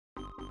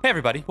Hey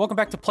everybody, welcome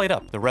back to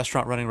Plateup, the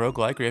restaurant running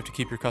roguelike where you have to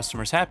keep your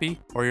customers happy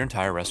or your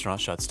entire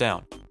restaurant shuts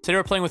down. Today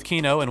we're playing with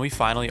Kino and we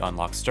finally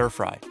unlocked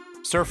Stirfry.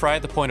 Stirfry,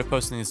 at the point of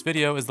posting this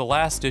video, is the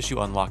last dish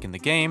you unlock in the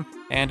game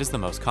and is the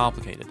most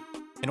complicated.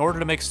 In order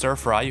to make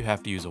stir-fry, you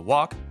have to use a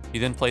wok. You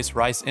then place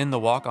rice in the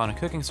wok on a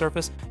cooking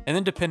surface, and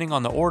then depending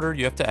on the order,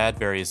 you have to add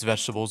various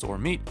vegetables or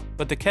meat,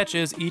 but the catch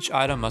is each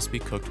item must be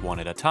cooked one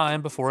at a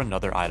time before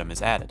another item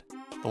is added.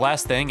 The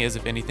last thing is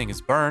if anything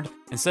is burned,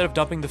 instead of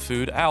dumping the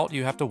food out,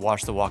 you have to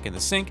wash the wok in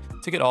the sink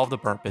to get all of the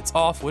burnt bits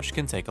off, which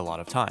can take a lot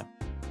of time.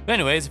 But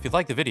anyways, if you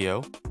like the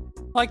video,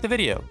 like the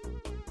video.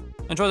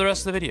 Enjoy the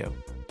rest of the video.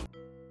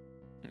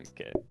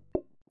 Okay,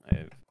 I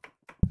have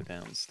put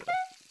down stuff.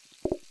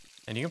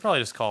 And you can probably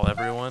just call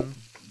everyone.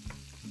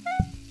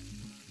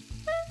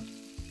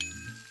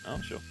 Oh,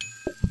 sure.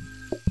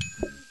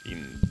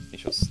 Even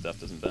make sure stuff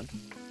doesn't burn.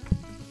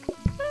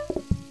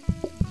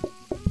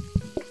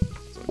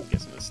 So I'm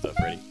getting this stuff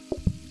ready.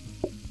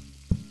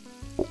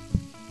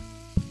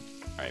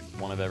 Alright,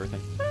 one of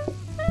everything.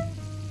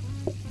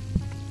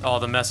 Oh,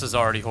 the mess is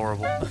already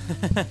horrible.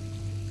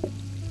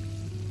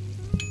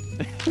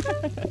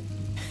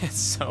 It's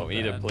so we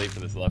need a plate for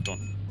this left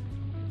one.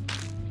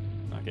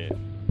 Okay.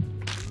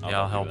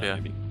 Yeah, I'll help you.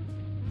 Maybe.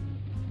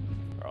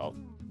 Or I'll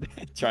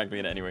try and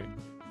clean it anyway.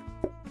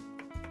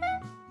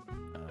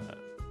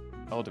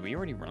 Oh, did we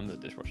already run the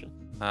dishwasher?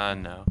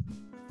 No.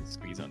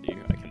 Squeeze onto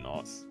you? I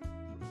cannot.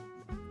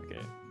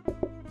 Okay.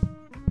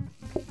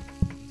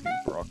 Let's do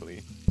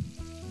broccoli.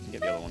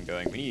 Get the other one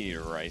going. We need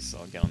rice.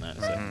 I'll get on that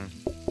in a second.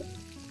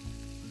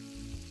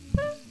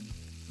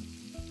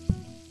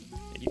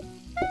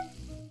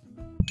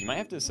 You might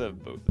have to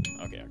serve both.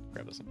 Okay, I'll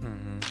grab this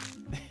one.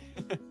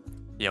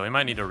 Yeah, we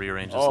might need to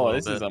rearrange this a little bit. Oh,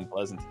 this is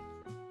unpleasant.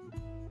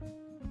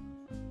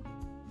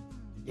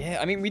 Yeah,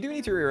 I mean, we do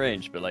need to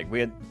rearrange, but like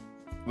we're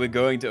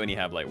going to only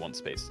have like one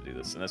space to do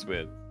this, unless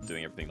we're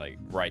doing everything like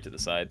right to the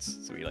sides,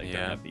 so we like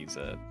don't have these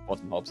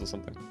bottom hobs or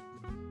something.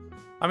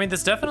 I mean,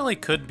 this definitely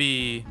could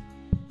be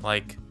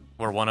like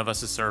where one of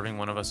us is serving,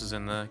 one of us is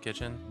in the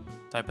kitchen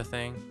type of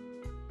thing,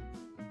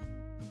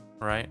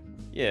 right?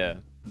 Yeah.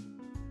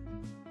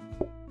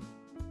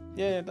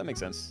 Yeah, that makes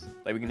sense.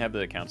 Like we can have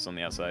the counters on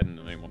the outside, and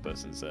only one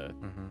person's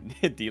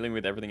dealing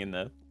with everything in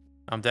there.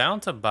 I'm down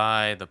to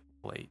buy the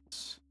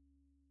plates.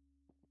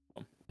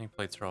 I think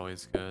plates are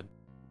always good.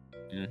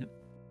 And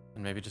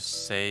maybe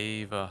just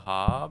save a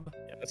hob.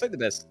 Yeah, that's like the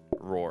best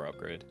raw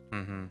upgrade.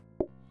 Where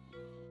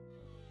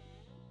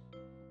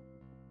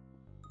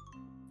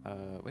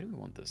do we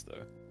want this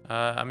though?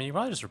 I mean, you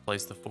probably just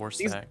replace the 4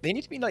 stack. They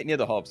need to be like near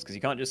the hobs, because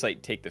you can't just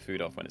like take the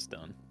food off when it's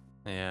done.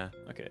 Yeah.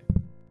 Okay.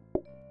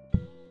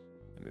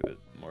 Move it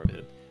more over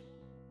here.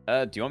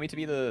 Do you want me to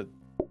be the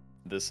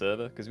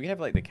server? Because we have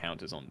like the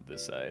counters on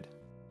this side.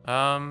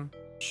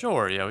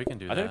 Sure. Yeah, we can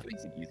do that. I don't know if it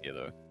makes it easier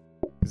though,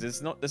 because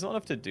there's not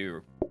enough to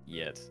do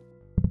yet.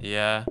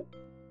 Yeah.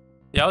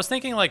 Yeah, I was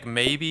thinking like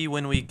maybe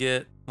when we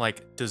get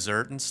like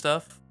dessert and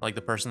stuff, like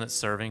the person that's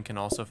serving can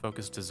also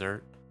focus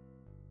dessert.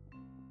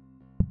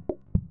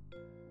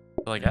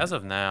 But like as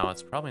of now,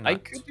 it's probably not. I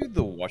could do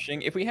the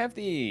washing if we have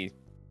a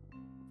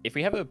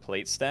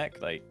plate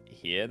stack like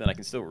here, then I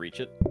can still reach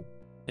it.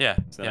 Yeah.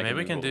 So yeah, maybe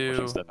we can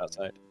do stuff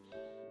outside.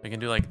 We can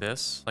do like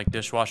this, like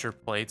dishwasher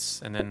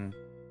plates, and then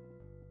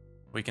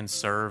we can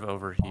serve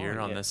over here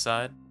on this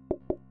side.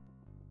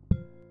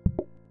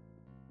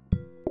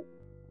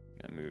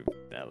 Gonna move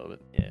that a little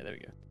bit. Yeah, there we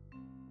go.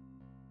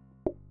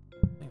 I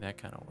think that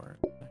kind of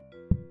worked.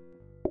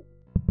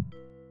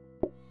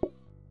 I'm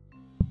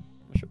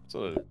not sure what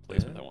sort of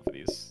placement I want for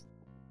these.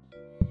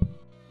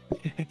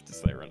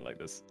 Just like run like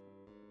this.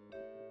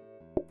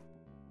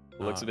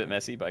 It looks a bit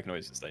messy, but I can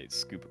always just like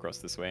scoop across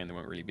this way and they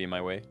won't really be in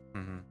my way.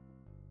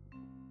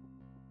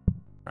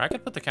 Or I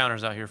could put the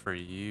counters out here for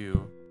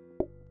you.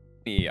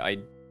 For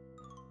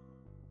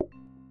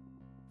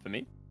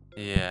me?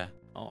 Yeah.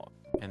 Oh.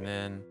 And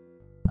then,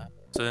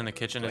 so then the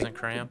kitchen isn't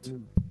cramped?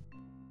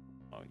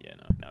 Oh yeah,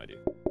 no, now I do.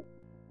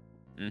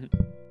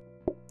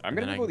 I'm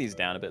gonna move all these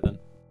down a bit then.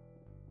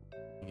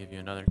 Give you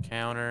another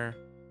counter.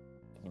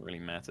 Doesn't really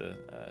matter.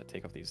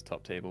 Take off these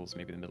top tables,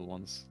 maybe the middle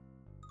ones.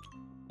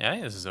 Yeah, I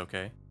think this is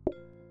okay.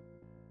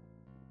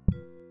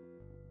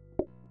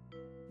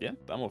 Yeah,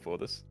 I'm all for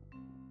this.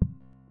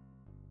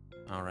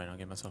 Alright, I'll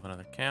give myself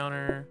another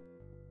counter.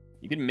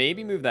 You could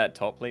maybe move that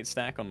top plate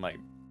stack on like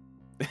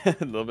a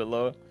little bit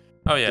lower.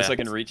 Oh yeah. Just so I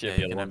can reach it if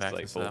the other one's one's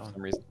like full for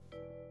some reason.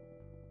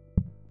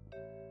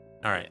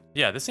 Alright,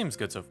 yeah, this seems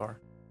good so far.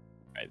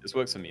 Alright, this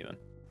works for me then.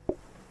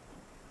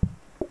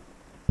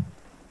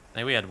 I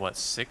think we had, what,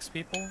 6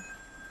 people?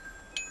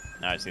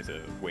 Now I just need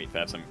to wait for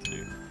have something to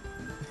do.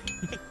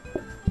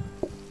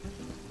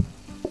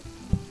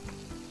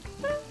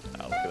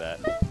 Oh, look at that.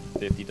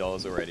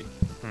 $50 already.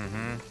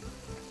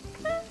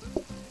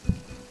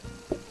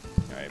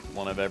 Alright,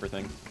 one of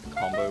everything.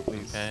 Combo,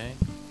 please. Okay.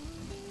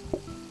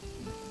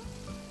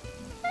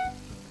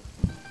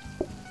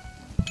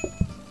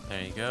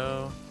 There you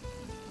go.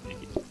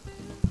 Thank you.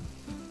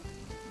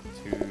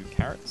 2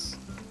 carrots.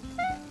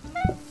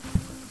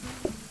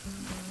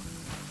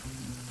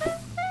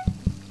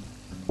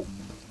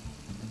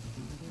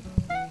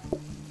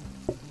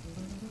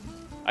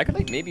 I could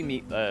like maybe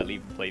leave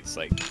the plates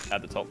like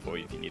at the top for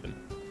you if you need them.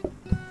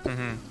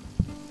 Mm-hmm.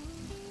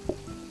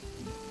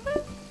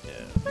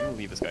 Yeah, I'm gonna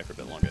leave this guy for a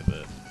bit longer.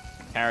 The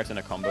carrot in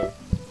a combo.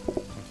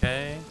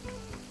 Okay.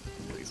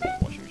 Please,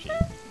 washing machine.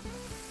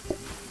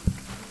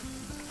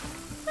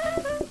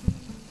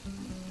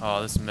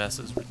 Oh, this mess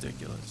is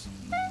ridiculous.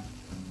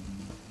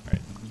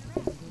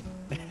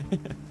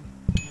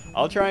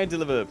 I'll try and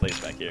deliver the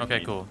plates back here. Okay,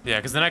 cool. Yeah,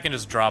 because then I can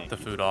just drop the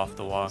food off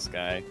the wok. This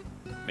guy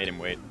made him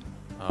wait.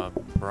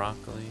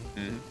 Broccoli.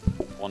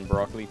 One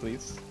broccoli,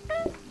 please.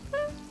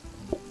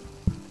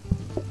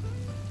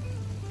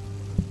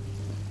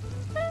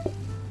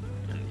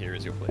 And here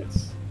is your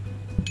plates.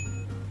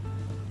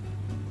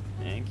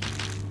 Thank you.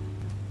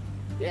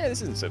 Yeah,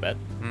 this isn't so bad.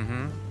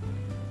 Mm-hmm.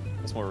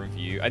 There's more room for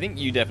you. I think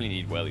you definitely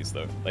need wellies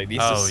though. Like these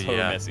are so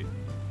messy.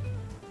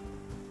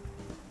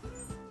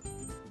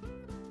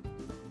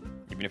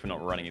 Even if we're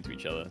not running into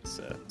each other, it's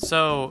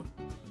So,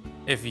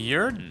 if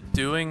you're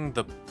doing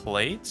the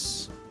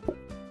plates,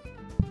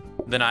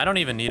 then I don't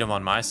even need them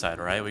on my side,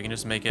 right? We can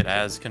just make it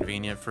as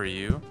convenient for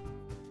you.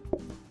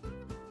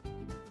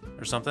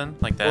 Or something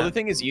like that. Well, the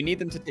thing is, you need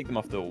them to take them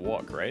off the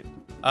wok, right?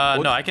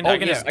 No, I can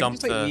just dump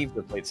the... like, leave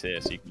the plates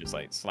here so you can just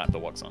like slap the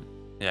woks on.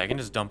 Yeah, I can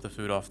just dump the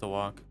food off the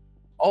wok.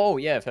 Oh,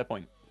 yeah, fair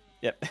point.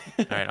 Yep.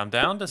 Alright, I'm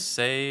down to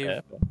save...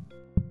 I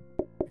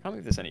can't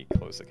move this any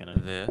closer, can I?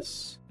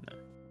 This. No.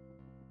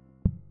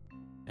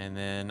 And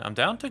then I'm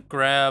down to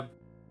grab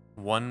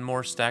one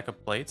more stack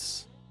of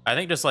plates. I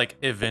think just like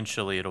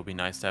eventually it'll be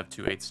nice to have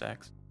 2 8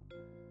 stacks.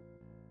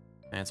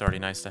 And it's already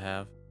nice to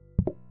have.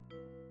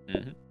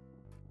 Mm-hmm.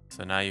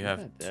 So now you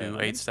have 2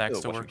 8 stacks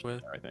to work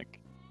with. I think.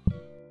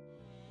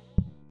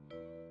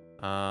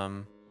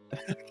 Okay.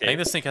 I think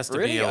this sink has to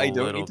be a I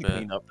little don't need to bit.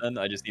 clean up then.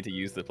 I just need to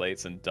use the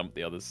plates and dump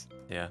the others.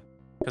 Yeah.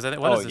 Because I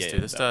think what does this do?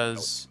 This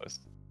does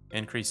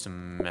increased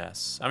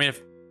mess. I mean,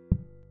 if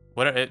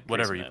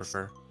whatever you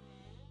prefer.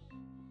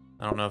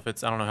 I don't know if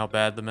it's I don't know how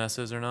bad the mess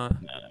is or not.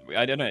 No,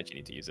 I don't actually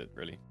need to use it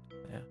really.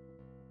 Yeah.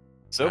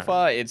 So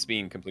far, it's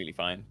been completely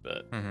fine,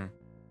 but Mm-hmm.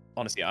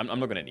 honestly, I'm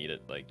not gonna need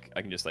it. Like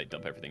I can just like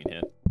dump everything in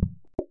here.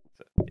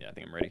 So, yeah, I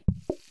think I'm ready.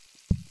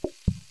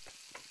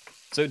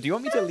 So, do you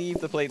want me to leave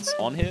the plates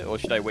on here, or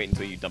should I wait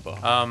until you dump a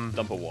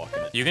wok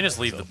in it? You can just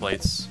leave the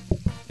plates.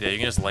 Yeah, you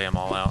can just lay them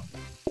all out.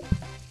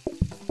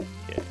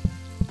 Yeah.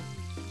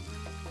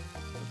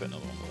 I'll put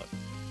another one left.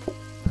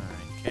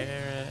 Alright,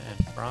 carrot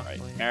and broccoli.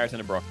 Alright, carrot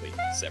and a broccoli,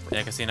 separate.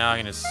 Yeah, because see, now I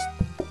can just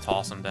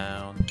toss them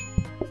down.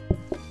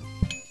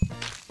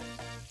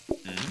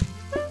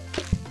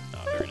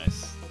 Oh, very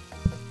nice.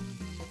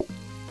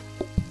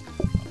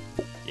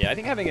 Yeah, I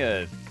think having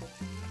a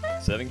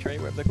serving tray,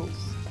 whatever they're called.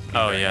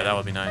 Oh yeah, that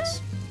would be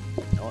nice.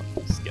 You know what?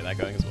 Let's get that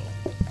going as well.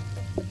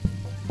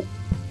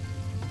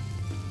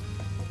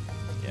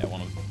 Yeah,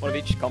 one of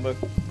each combo.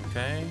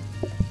 Okay.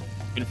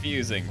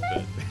 Confusing,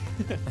 but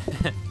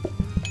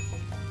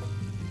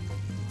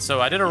So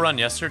I did a run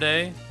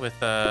yesterday with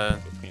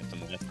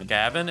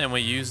Gavin, and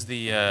we used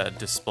the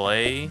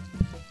display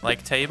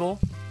like table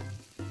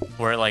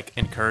where it like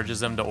encourages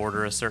them to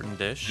order a certain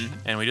dish,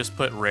 and we just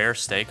put rare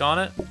steak on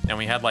it, and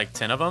we had like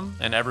 10 of them,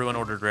 and everyone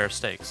ordered rare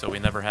steak, so we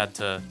never had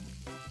to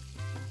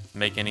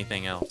make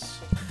anything else,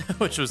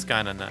 which was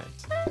kind of nice.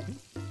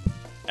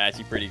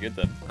 Actually, pretty good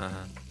then. All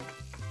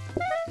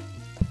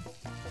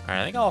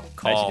right, I think I'll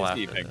call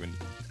after Penguin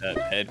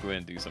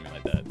and do something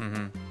like that.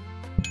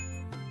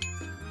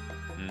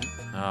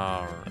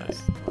 All right,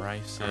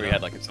 rice. We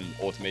had like some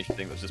automation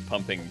thing that was just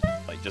pumping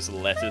like just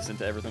lettuce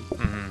into everything.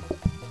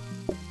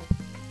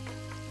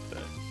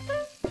 But,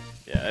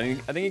 yeah, I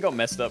think it got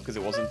messed up because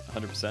it wasn't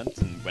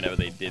 100%, and whenever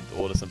they did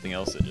order something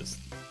else, it just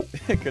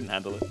couldn't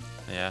handle it.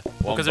 Yeah,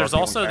 well, because there's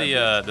also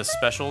the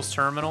specials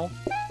terminal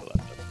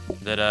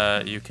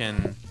that you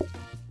can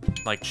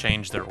like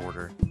change their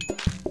order.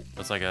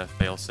 It's like a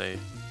fail-safe.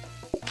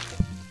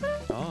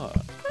 Ah,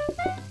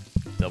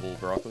 double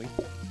broccoli.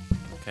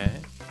 Okay.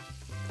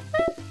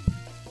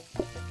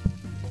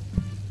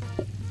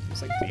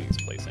 It's like cleaning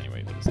this place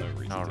anyway, but there's no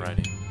reason.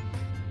 Alrighty.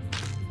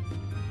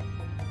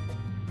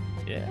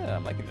 Yeah,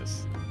 I'm liking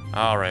this.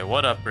 All right,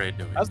 what upgrade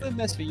do we? How's the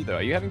mess for you though?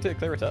 Are you having to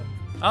clear it up?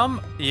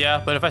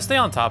 Yeah, but if I stay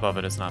on top of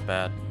it, it's not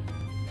bad.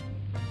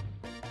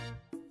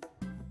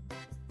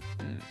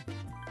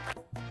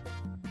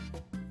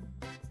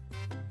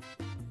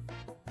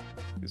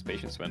 Lose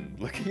patience when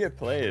looking at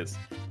players.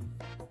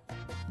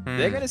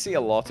 They're gonna see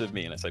a lot of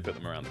me unless I put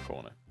them around the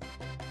corner.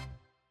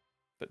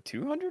 But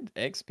 200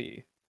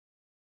 XP.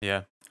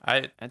 Yeah,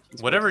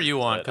 whatever you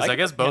want, because I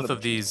guess both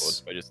of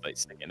these. By just like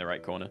sitting in the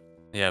right corner.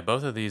 Yeah,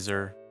 both of these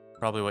are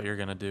probably what you're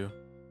gonna do.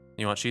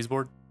 You want cheese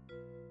board?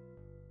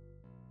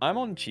 I'm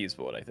on cheese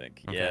board, I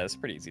think. Okay. Yeah, it's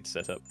pretty easy to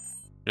set up.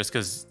 Just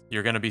because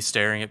you're gonna be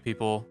staring at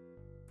people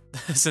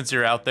since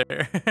you're out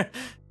there,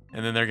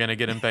 and then they're gonna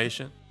get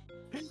impatient.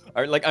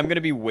 Or, like I'm gonna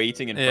be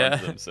waiting in front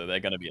of them, so they're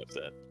gonna be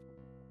upset.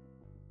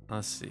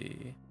 Let's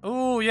see.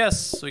 Oh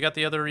yes, we got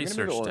the other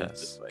research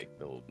test. This, like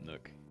little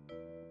nook.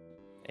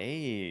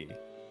 Hey,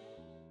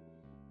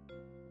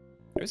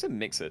 there's a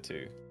mixer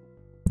too.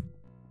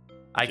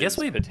 I guess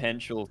we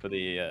potential for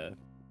the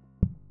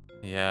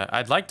Yeah,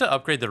 I'd like to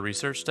upgrade the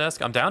research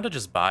desk. I'm down to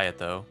just buy it,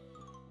 though.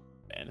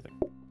 Anything.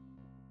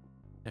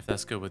 If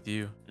that's good with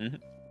you. Mm-hmm.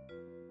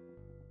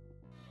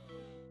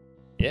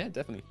 Yeah,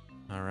 definitely.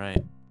 All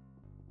right.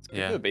 It's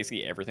good for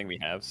basically everything we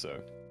have, so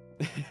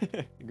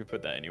you can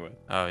put that anywhere.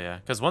 Oh, yeah.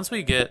 Because once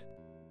we get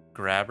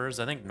grabbers,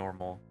 I think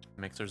normal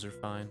mixers are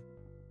fine.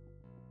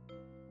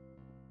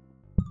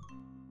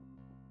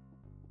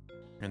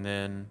 And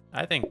then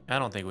I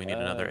don't think we need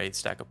another 8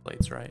 stack of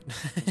plates, right?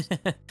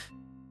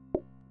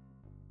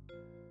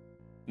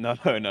 No.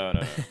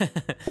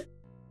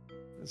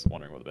 Just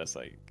wondering what the best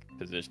like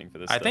positioning for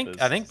this. I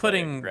think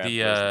putting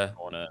the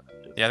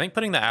I think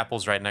putting the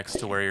apples right next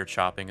to where you're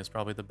chopping is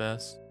probably the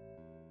best.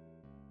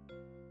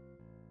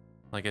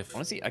 Like if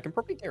honestly, I can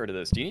probably get rid of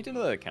this. Do you need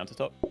another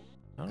countertop?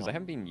 Because I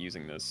haven't been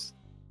using this.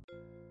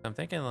 I'm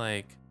thinking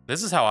like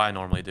this is how I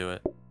normally do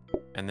it,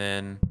 and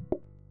then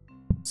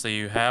so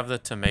you have the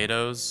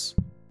tomatoes,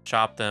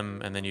 chop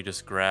them, and then you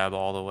just grab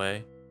all the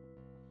way.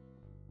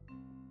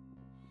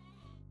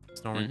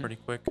 It's normally pretty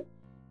quick.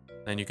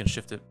 Then you can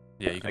shift it.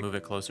 Yeah, you can move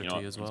it closer to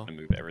you as well. I'm just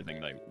gonna move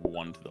everything like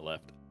 1 to the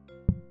left.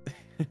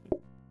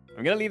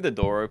 I'm gonna leave the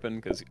door open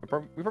because we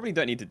probably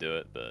don't need to do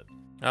it, but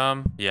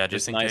yeah,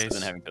 just in nicer case.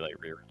 than having to like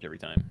rearrange every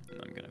time.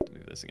 And I'm gonna have to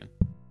move this again.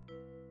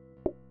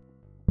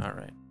 All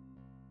right.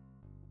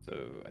 So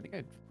I think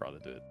I'd rather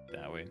do it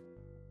that way.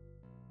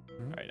 All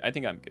right, I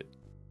think I'm good.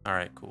 All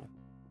right, cool.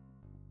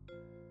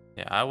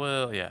 Yeah, I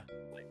will. Yeah.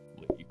 Like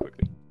look you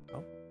quickly.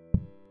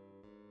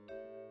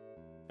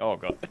 Oh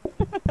god.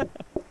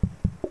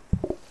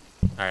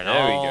 All right,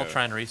 I'll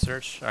try and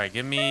research. All right,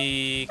 give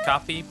me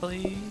copy,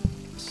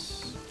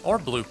 please, or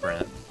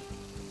blueprint.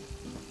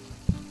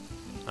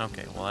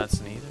 Okay, well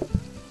that's needed. All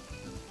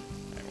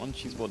right, 1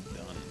 cheese board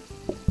done.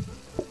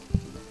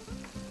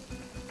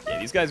 Yeah,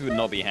 these guys would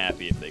not be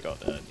happy if they got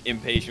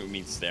impatient with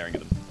me staring at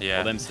them. Yeah.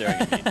 Or them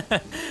staring at me.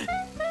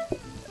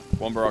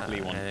 1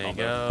 broccoli, 1 there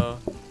combo. you go.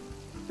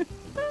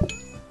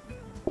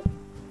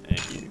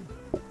 Thank you.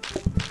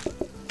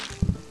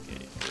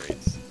 Okay, great.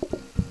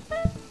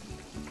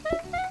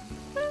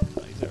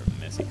 Oh, these are a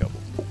messy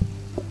couple.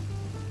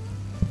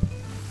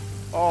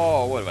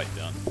 Oh, what have I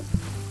done?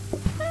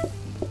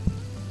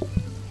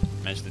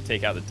 Managed to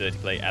take out the dirty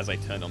plate as I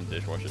turned on the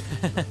dishwasher.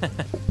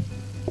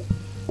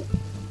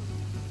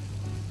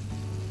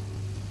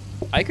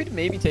 I could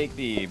maybe take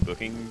the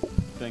booking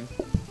thing.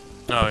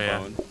 Oh yeah.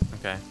 Phone,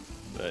 okay.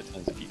 But it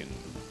depends if you can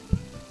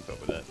keep up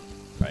with that.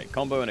 Right,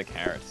 combo and a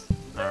carrot.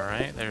 All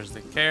right, there's the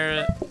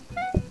carrot.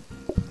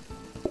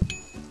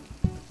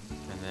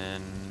 And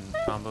then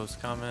combo's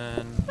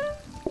coming.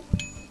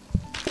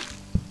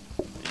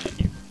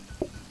 Thank you.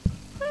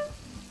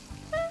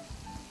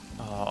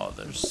 Oh,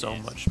 there's so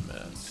much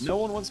mess. No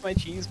one wants my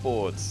cheese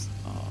boards.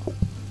 Oh.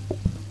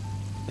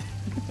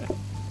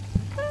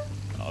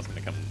 I was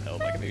gonna come and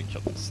help. I can maybe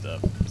chop this stuff.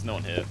 There's no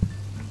one here.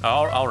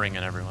 I'll ring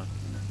in everyone.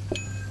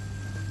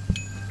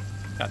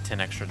 Got $10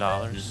 extra.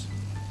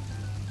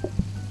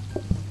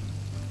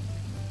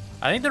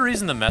 I think the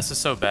reason the mess is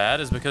so bad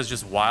is because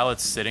just while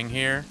it's sitting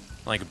here,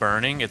 like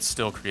burning, it's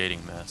still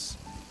creating mess.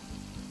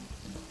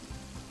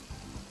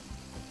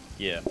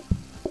 Yeah.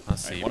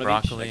 Let's see,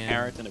 broccoli each, a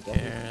carrot and a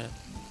carrot.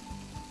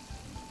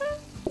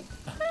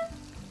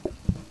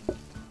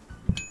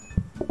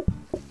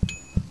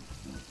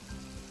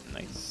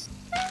 Nice.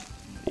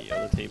 The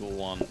other table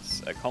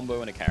wants a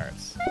combo and a carrot.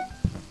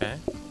 Okay.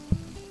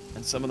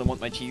 And some of them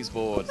want my cheese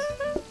board.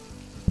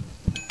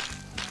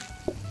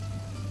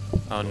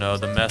 Oh no,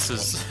 the mess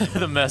is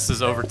the mess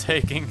is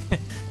overtaking.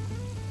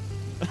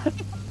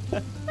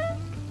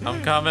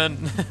 I'm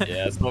coming.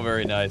 Yeah, it's not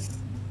very nice.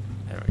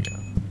 There we go.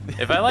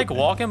 If I like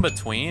walk in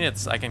between,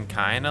 I can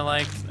kind of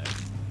like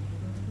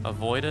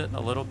avoid it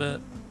a little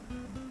bit.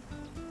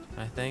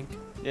 I think.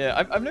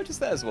 Yeah, I've noticed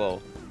that as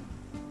well.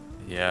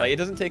 Yeah. Like it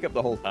doesn't take up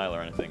the whole tile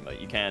or anything. Like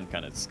you can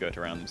kind of skirt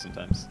around them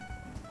sometimes.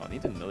 Oh, I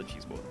need another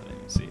cheese board. I didn't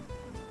even see.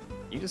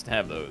 You just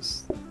have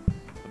those.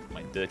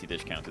 My dirty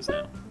dish counters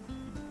now.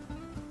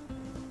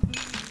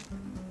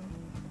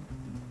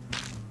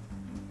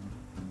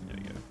 There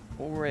we go.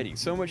 Already,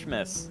 so much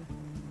mess.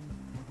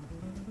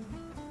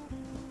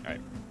 Alright.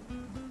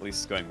 At least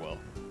it's going well.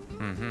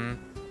 Mm-hmm.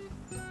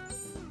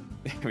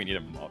 We need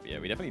a mop. Yeah,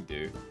 we definitely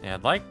do. Yeah,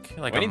 I'd like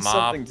we a need mop,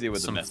 something to do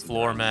with some the mess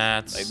floor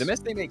mats. Like, the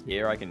mess they make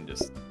here, I can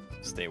just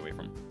stay away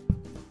from.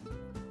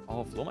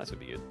 Oh, floor mats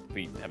would be good. If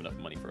we have enough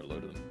money for a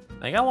load of them.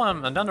 I got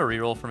one. I'm down to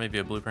reroll for maybe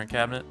a blueprint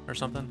cabinet or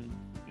something.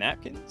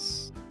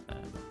 Napkins?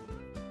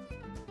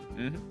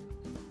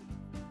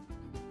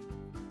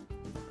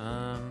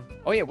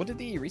 Oh yeah, what did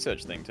the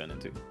research thing turn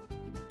into?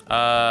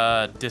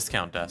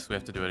 Discount desk. We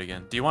have to do it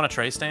again. Do you want a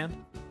tray stand? Do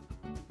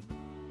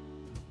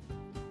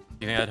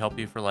you think that'd help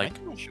you for like?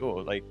 I'm not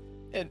sure. Like,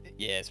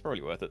 yeah, it's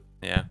probably worth it.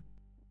 Yeah.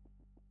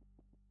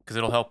 Because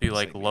it'll help you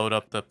like load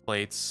up the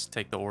plates,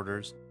 take the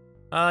orders.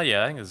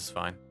 Yeah, I think this is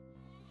fine.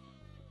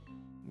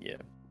 Yeah.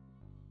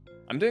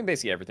 I'm doing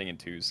basically everything in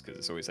twos because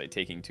it's always like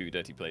taking 2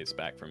 dirty plates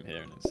back from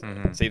here and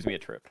it saves me a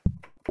trip.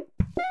 Oh,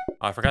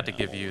 I forgot to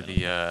give you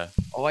the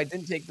Oh, I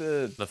didn't take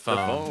the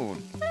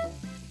phone.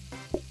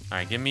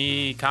 Alright, give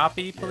me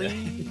copy,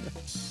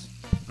 please.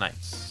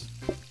 Nice.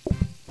 I'm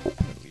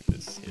gonna leave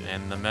this here.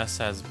 And the mess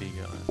has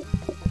begun.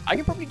 I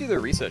can probably do the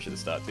research at the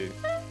start too.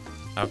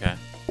 Okay.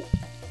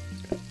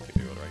 Just gonna pick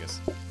the order, I guess.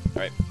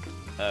 Alright.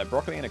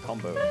 Broccoli and a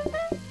combo.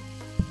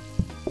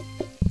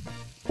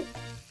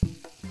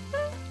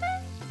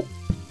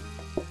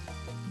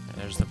 And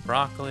there's the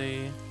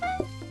broccoli.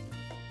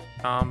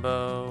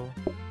 Combo.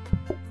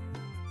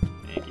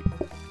 Thank you.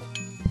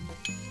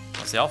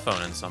 Let's see, I'll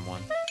phone in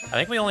someone. I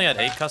think we only had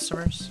 8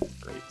 customers.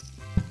 Great.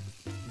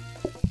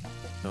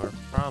 So we're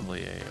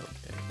probably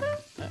A-okay.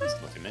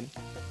 That's not too many.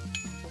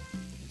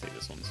 Take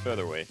this one. It's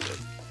further away, but...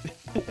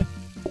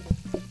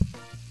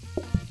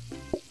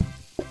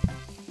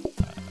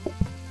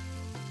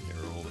 Here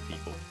are all the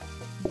people.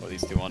 What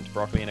these two want?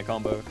 Broccoli and a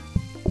combo.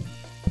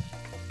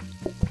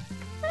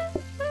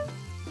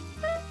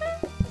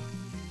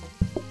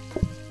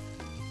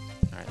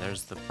 Alright,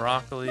 there's the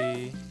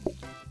broccoli.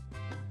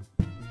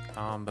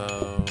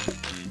 Combo.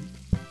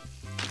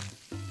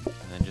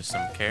 And then just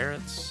some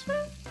carrots.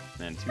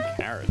 And 2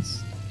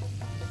 carrots.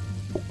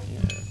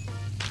 Yeah.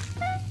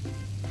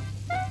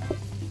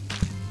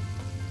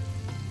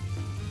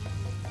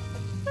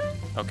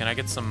 Oh, can I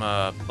get some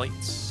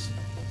plates?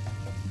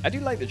 I do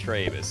like the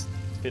tray, but it's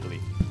fiddly.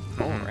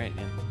 Oh, right,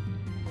 yeah.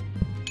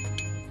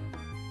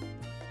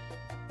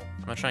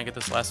 I'm gonna try and get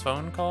this last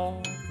phone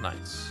call.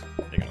 Nice.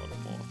 They're gonna order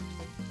more.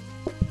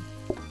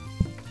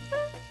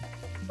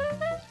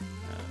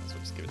 So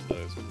just give it to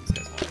those. What these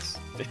guys want.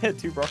 They had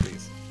 2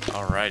 broccolis.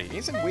 Alrighty. You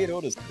need some weird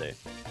orders today.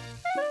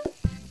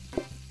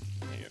 There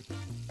you go.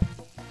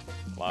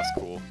 Last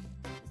call.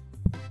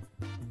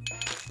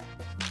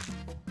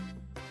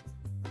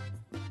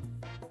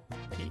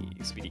 Hey,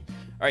 Speedy.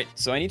 Alright,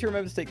 so I need to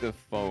remember to take the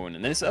phone,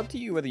 and then it's up to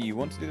you whether you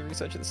want to do the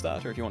research at the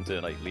start, or if you want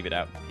to, like, leave it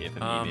out here for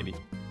me, maybe.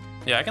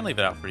 Yeah, I can leave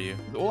it out for you.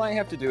 All I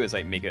have to do is,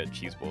 like, make a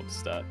cheese board to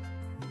start.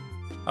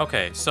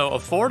 Okay, so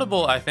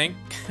affordable, I think,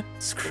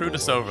 screwed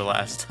us over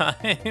last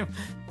time.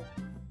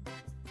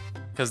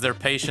 Because their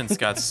patience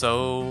got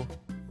so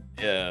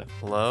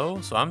low.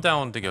 So I'm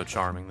down to go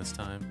charming this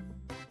time.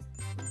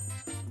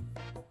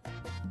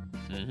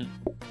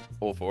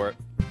 All for it.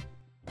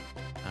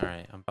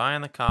 Alright, I'm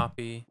buying the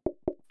copy.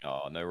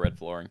 Oh, no red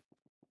flooring.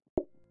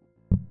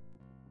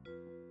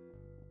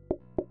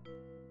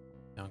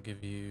 I'll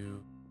give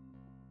you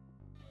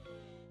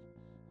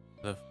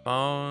the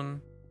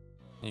phone.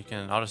 You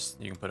can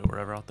put it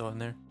wherever. I'll throw it in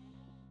there.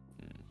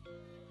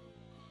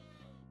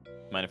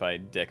 Mind if I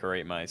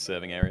decorate my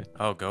serving area?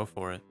 Oh, go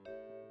for it.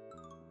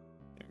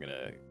 I'm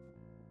gonna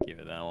give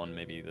it that one,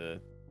 maybe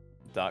the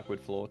dark wood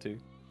floor too.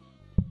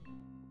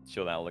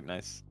 Sure, that'll look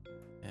nice.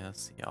 Yeah,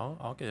 let's see.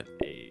 I'll get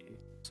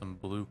some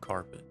blue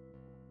carpet.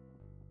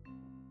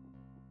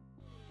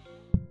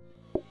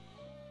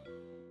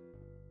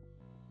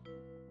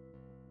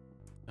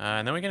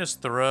 And then we can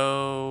just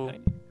throw...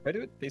 If I do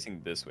it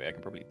facing this way, I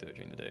can probably do it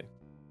during the day.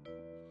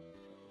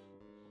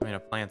 I mean, a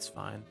plant's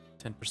fine.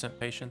 10%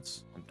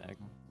 patience. One bag.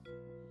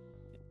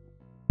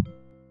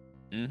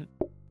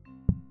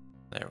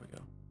 There we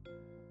go.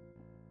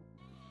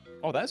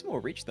 Oh, that's more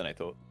reach than I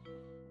thought.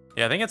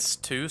 Yeah, I think it's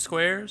 2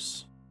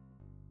 squares.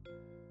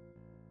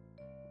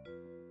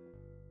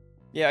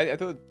 Yeah, I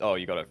thought... Oh,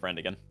 you got a friend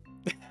again.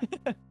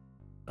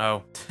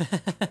 Oh.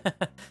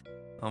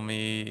 Let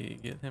me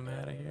get him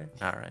out of here.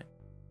 Alright.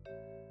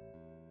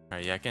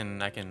 Alright, yeah,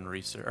 I can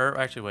research. Or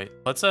actually, wait.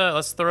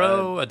 Let's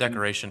throw a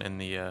decoration in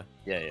the yeah.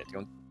 Do you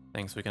want...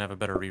 thing so we can have a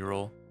better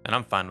reroll. And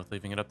I'm fine with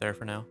leaving it up there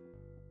for now.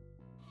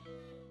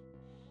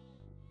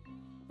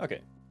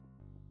 Okay.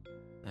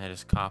 I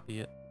just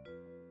copy it.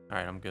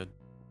 Alright, I'm good.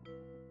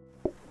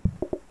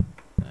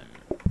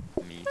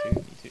 Me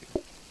too.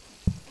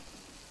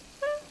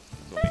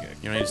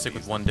 You don't need to stick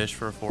with 1 dish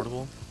for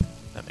affordable?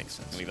 That makes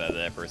sense. Leave that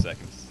there for a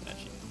second.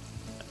 Actually,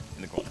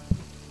 in the corner.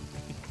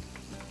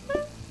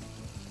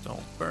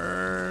 Don't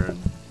burn.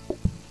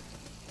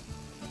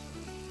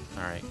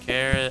 Alright,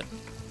 carrot.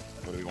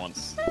 What do we want?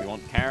 We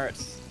want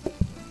carrots.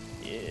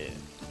 Yeah.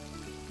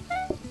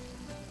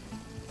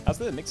 How's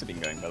the mixer been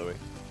going, by the way?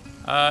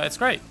 It's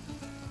great.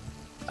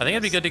 I think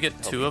it'd be good to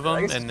get 2 of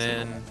them and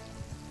then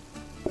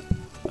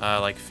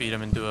like feed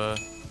them into a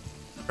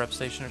prep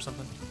station or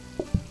something.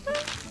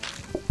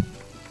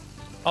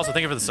 Also,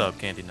 thank you for the sub,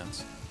 Candy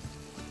Nuts.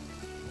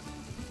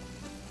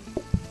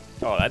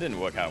 Oh, that didn't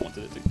work how I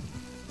wanted it to.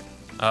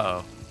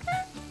 Uh-oh.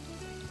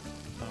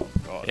 Oh,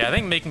 God. Yeah, I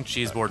think making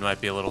cheese board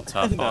might be a little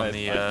tough No, on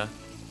the,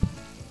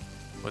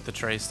 with the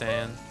tray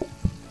stand.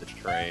 The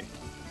tray.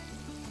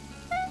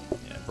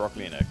 Yeah,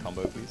 broccoli and a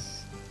combo,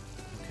 please.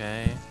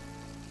 Okay.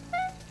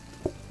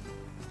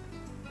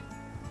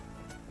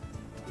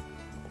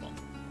 Hold on.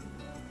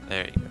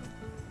 There you go.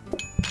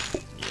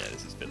 Yeah,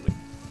 this is fiddly.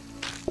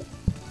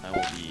 I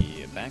will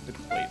be back with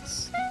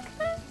plates.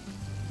 I'll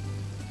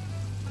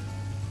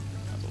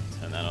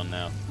turn that on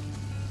now.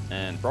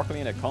 And broccoli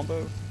and a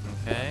combo.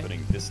 Okay.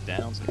 Putting this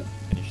down so we can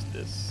finish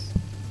this.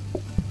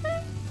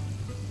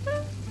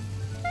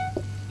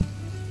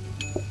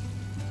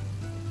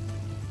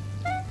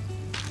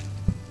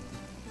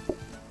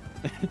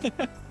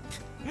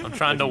 I'm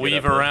trying to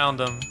weave around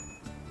them.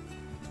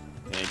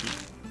 Thank you.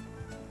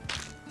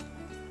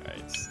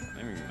 Alright,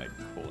 maybe we might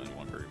pull in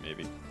one route,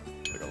 maybe.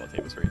 Look, all the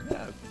tables for you.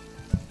 Yeah,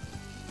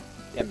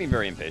 I'm being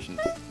very impatient.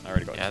 I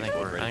already got. Yeah, I think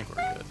we're good. I'm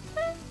gonna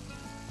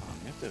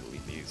have to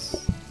leave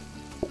these.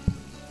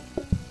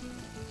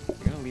 I'm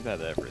gonna leave that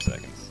there for a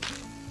second.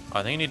 Oh,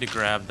 I think you need to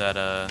grab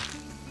that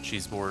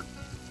cheese board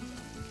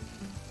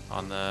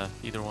on the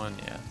either one.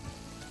 Yeah.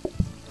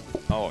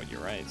 Oh,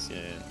 you're right. Yeah.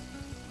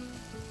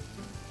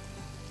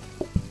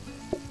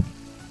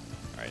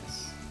 Alright.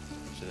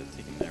 Should have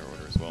taken their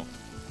order as well.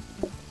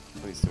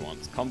 Please two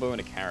wants. Combo and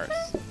a carrot.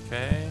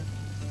 Okay.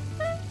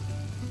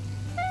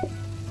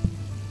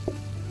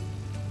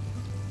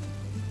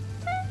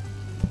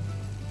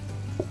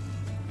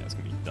 That's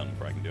gonna be done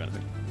before I can do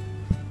anything.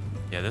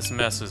 Yeah, this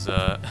mess is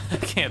I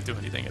can't do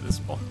anything at this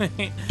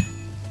point.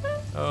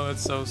 Oh,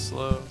 it's so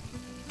slow.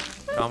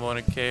 Combo and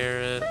a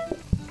carrot.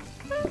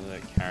 Another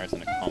carrot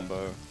and a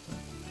combo.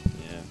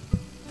 Yeah.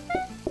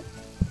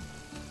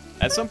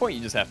 At some point,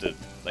 you just have to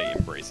like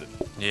embrace it.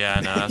 Yeah,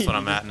 I know. That's what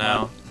I'm at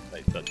now.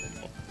 Like, touch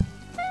anymore.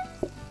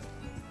 All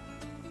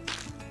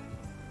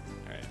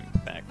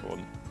right, back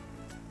one.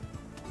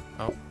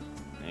 Oh.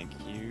 Thank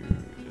you.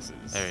 This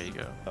is. There you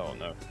go. Oh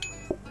no.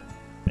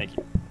 Thank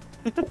you.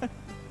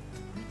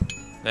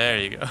 There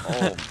you go.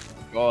 Oh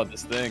god,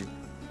 this thing.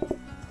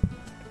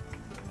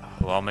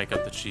 Well, I'll make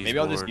up the cheese Maybe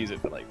board. I'll just use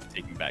it for like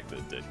taking back the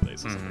dirty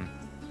place or something.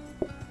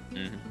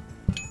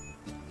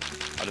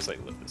 I'll just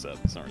like lift this up.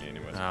 It's not really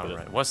anywhere. All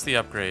right. What's the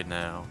upgrade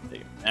now?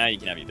 Now you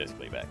can have your dirty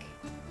plate back.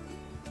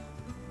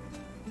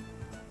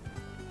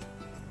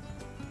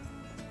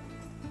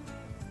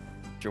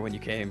 Sure, when you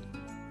came.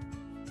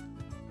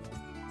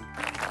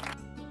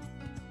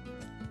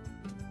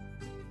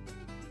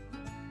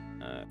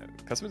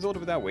 Customers order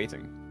without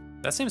waiting.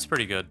 That seems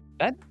pretty good.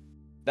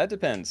 That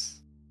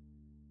depends.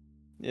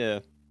 Yeah.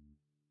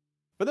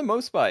 For the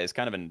most part, it's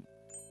kind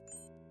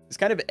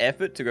of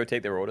effort to go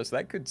take their order, so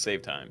that could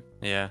save time.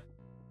 Yeah.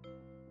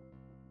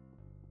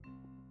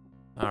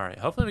 All right.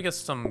 Hopefully we get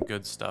some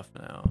good stuff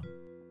now.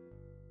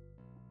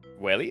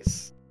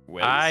 Wellies?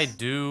 I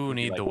do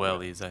need the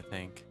wellies, I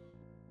think.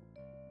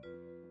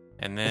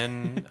 And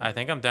then I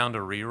think I'm down to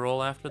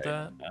reroll after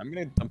that. I'm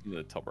gonna jump into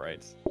the top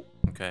right.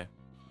 Okay.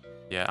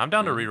 Yeah, I'm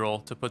down to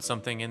reroll to put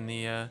something in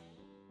the.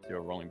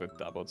 You're rolling both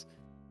dartboards.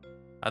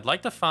 I'd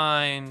like to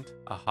find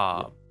a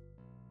hob.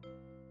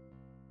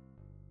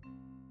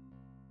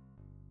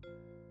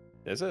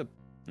 There's a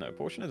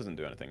portioner doesn't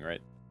do anything,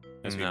 right?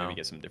 Unless we maybe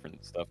get some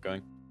different stuff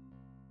going.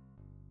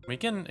 We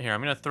can here.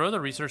 I'm gonna throw the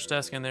research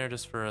desk in there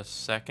just for a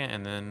second,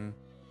 and then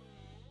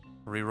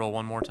reroll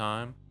one more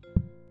time.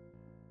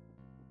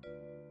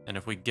 And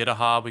if we get a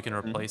hob, we can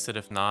replace it.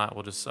 If not,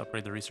 we'll just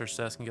upgrade the research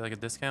desk and get like a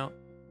discount.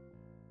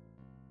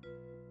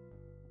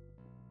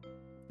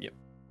 Yep.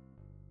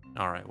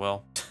 All right.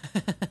 Well,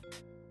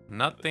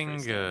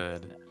 nothing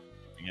good.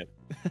 Yep.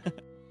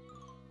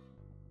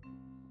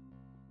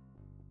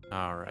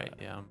 All right.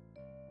 Yeah.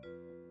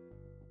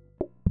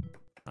 All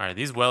right.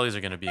 These wellies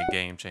are gonna be a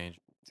game changer.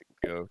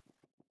 Go.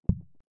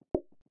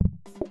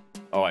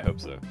 Oh, I hope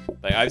so.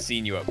 Like I've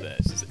seen you up there.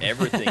 It's just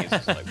everything is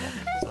just like.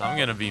 So I'm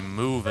gonna be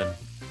moving.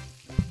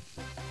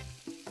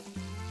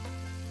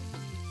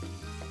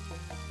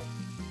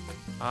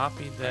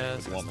 Copy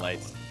this. One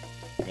lights.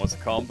 He wants a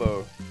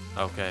combo.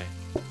 Okay.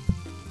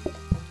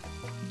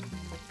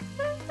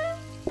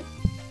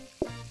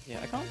 Yeah,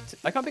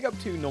 I can't pick up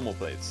 2 normal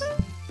plates.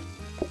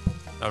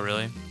 Oh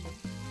really?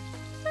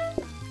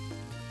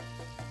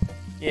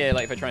 Yeah,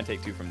 like if I try and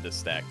take 2 from this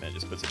stack, then it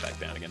just puts it back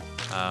down again.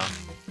 At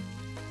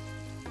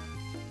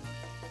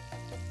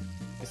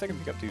least I can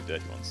pick up 2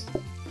 dirty ones.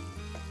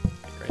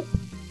 Great.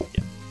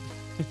 Yeah.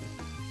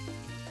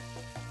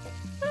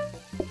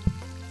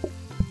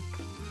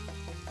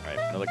 Alright,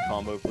 another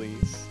combo,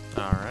 please.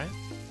 Alright.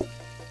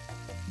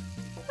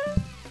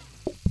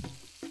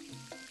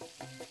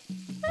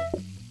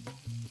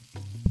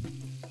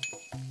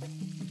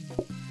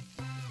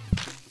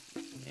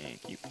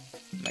 Thank you.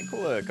 Might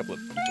call a couple of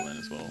people in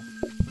as well.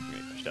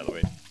 Get pushed out of the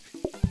way.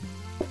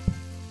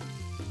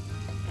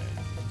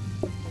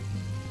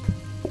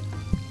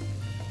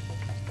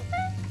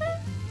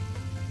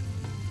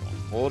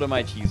 Order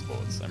my cheese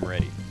boards. I'm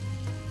ready.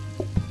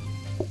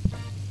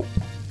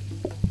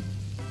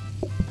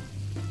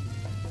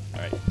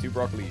 Alright, 2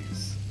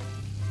 broccolis.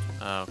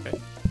 Okay.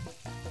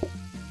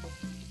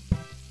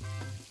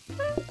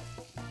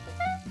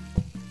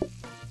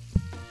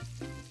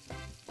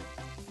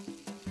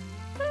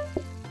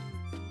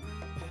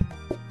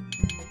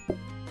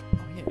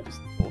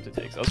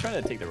 I was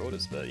trying to take their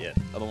orders, but yeah,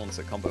 other one's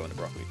a combo and a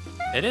broccoli.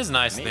 It is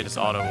nice they just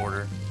auto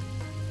order.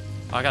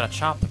 Oh, I gotta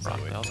chop the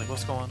broccoli. I was like,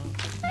 what's going on?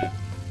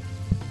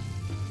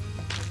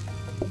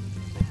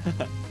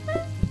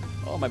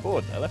 Oh, my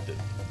board. I left it.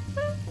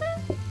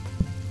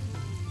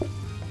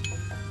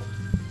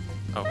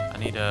 Oh, I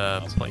need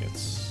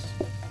plates.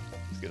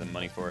 Let's give them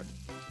money for it.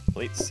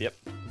 Plates, yep.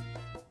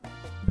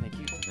 Thank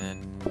you.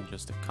 And then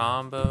just a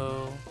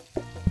combo.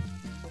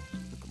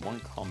 1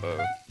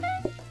 combo.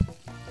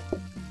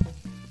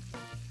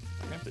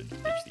 To to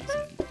ditch these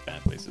in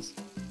bad places.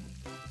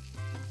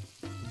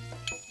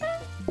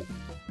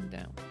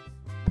 Down.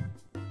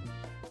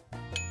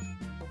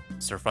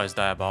 Stir-fry's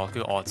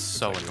diabolical. Oh, it's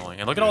so annoying.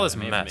 And look at all this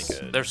mess.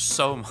 There's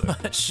so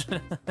much.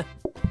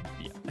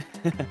 Yeah.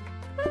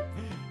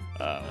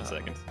 1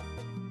 second.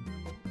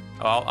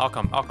 Oh, I'll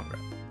come grab.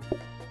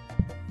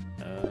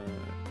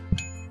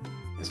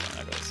 This one,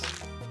 I got this.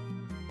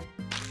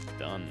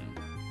 Done.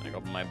 I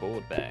got my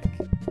board back.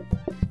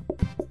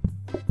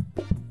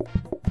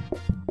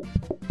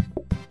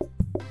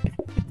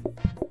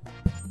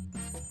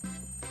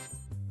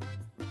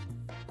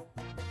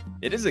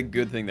 It is a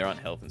good thing there aren't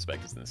health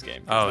inspectors in this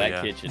game. Oh, that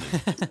yeah. kitchen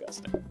is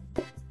disgusting.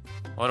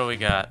 What do we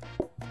got?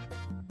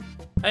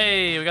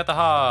 Hey, we got the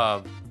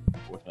hob.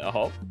 A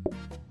hob?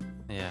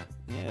 Yeah.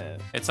 Yeah.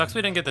 It sucks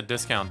we didn't get the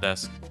discount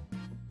desk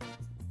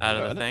out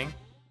of the thing.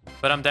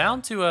 But I'm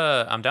down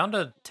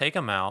to take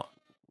them out,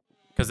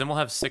 because then we'll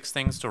have 6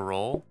 things to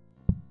roll.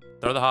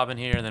 Throw the hob in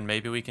here, and then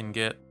maybe we can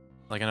get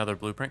like another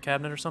blueprint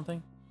cabinet or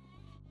something.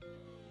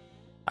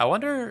 I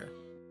wonder.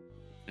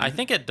 I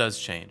think it does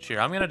change. Here,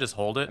 I'm gonna just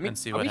hold it and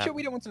see what happens. Are we sure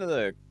we don't want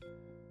another?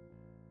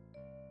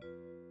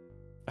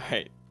 All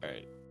right.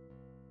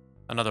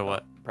 Another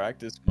what?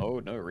 Practice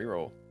mode? No,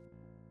 reroll.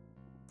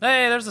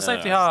 Hey, there's the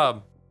safety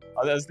hob.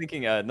 I was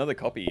thinking another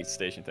copy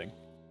station thing.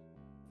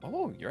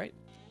 Oh, you're right.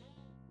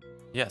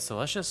 Yeah, so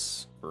let's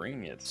just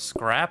Bring it.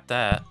 scrap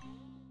that,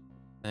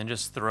 and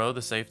just throw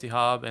the safety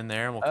hob in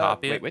there, and we'll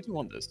copy it. Where do you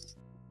want this?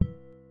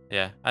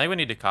 Yeah, I think we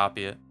need to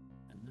copy it.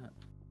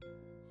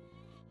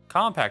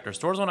 Compactor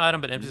stores one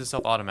item but empties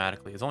itself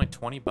automatically. It's only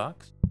 20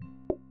 bucks.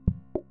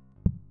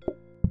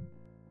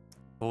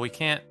 Well, we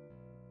can't.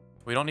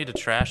 We don't need to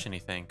trash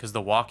anything because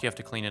the wok you have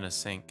to clean in a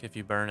sink if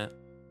you burn it.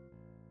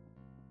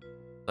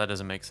 That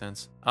doesn't make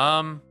sense.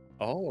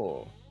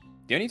 Oh,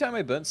 the only time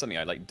I burnt something,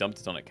 I like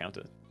dumped it on a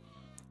counter.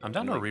 I'm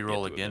down to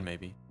reroll again,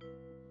 maybe.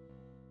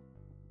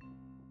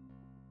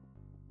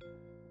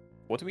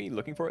 What are we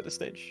looking for at this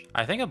stage?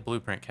 I think a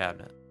blueprint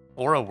cabinet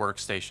or a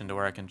workstation to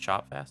where I can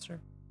chop faster.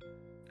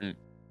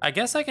 I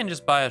guess I can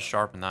just buy a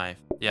sharp knife.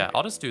 Yeah,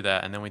 I'll just do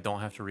that, and then we don't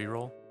have to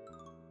reroll.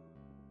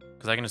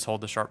 Because I can just hold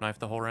the sharp knife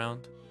the whole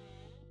round.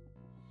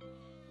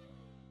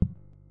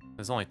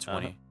 There's only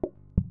 20.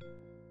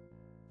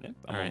 Yeah,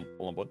 I'm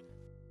all on board.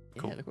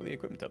 Cool. Yeah, look at all the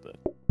equipment up there.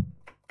 Let's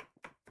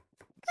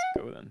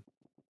go then.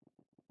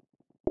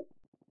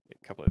 Get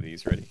a couple of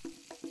these ready.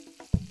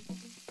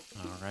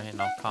 All right, and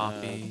I'll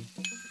copy.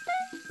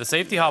 The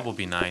safety hob will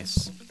be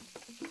nice.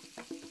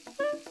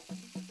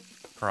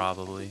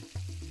 Probably.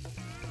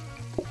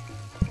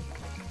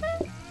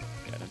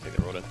 Take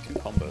the order. 2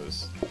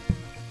 combos.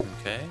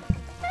 Okay.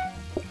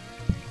 Oh,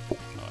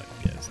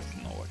 yeah, this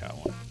does not work out. I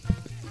want.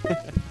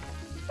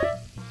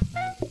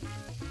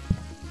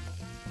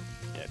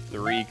 Yeah,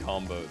 3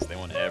 combos. They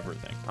want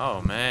everything.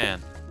 Oh,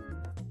 man.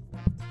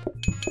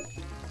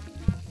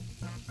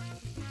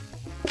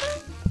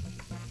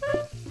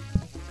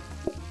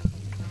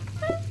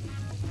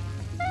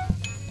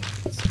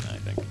 That's 10, I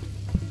think.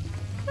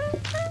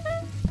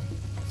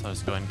 So I'll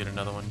just go ahead and get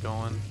another one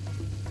going.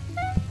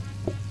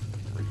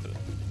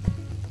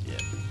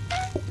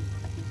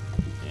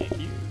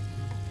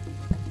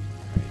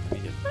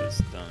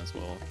 Done as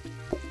well.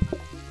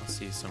 Let's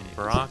see some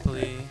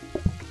broccoli.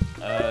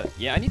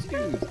 Yeah, I need to do.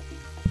 Hold on.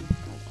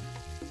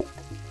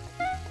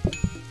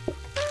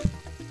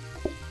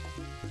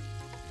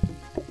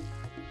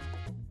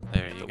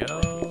 There you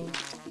go.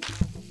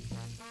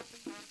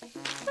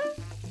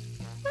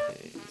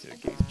 Okay, need to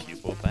get these cheese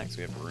balls back so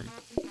we have room.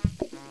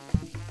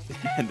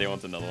 And they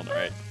want another one,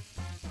 alright.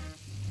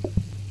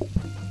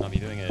 I'll be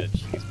doing a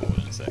cheese board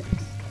in a second.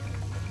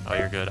 Oh,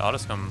 you're good. I'll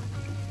just come.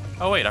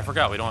 Oh, wait, I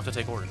forgot. We don't have to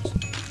take orders.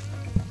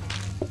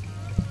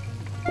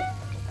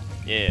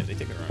 Yeah, they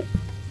take their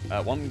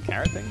own. 1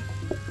 carrot thing?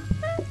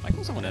 I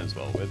call someone in as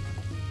well with.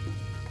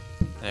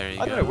 There you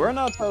go. I don't know, we're on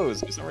our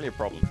toes. It's not really a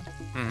problem.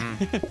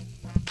 Mm-hmm.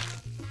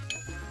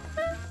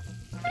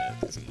 Yeah,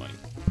 take some money.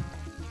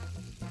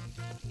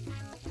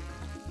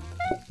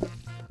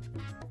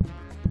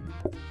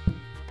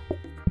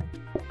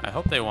 I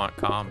hope they want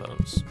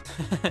combos.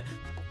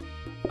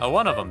 Oh,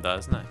 one of them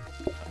does. Nice.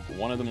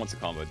 One of them wants a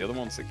combo, the other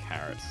wants a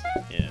carrot.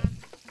 Yeah.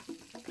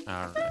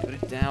 Alright. Put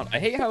it down. I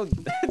hate how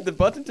the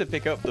button to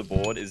pick up the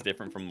board is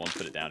different from one to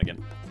put it down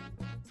again.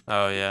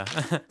 Oh, yeah.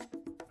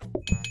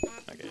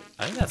 Okay.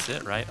 I think that's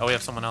it, right? Oh, we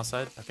have someone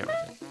outside? Okay, we're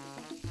good.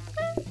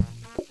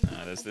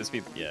 There's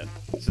people. Yeah,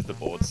 it's just the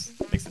boards.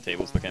 Makes the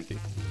tables look empty.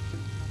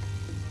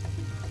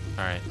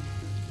 Alright.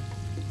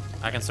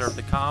 I can serve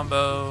the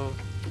combo.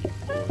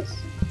 Boards.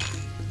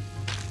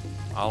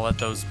 I'll let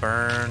those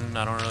burn.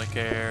 I don't really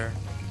care.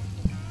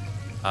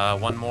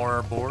 1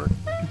 more board.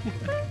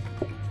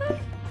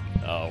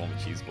 Oh, 1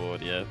 with cheese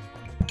board, yeah.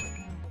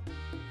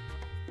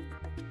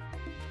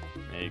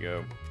 There you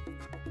go.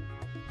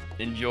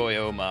 Enjoy,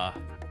 Omar.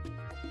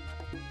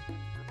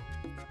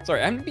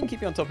 Sorry, I haven't been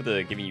keeping on top of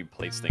the giving you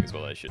plates thing as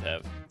well as I should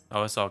have.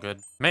 Oh, it's all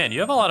good. Man, you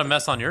have a lot of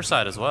mess on your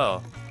side as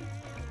well.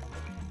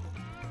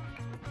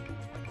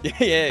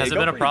 Yeah. Has it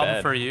been a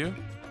problem for you?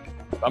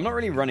 I'm not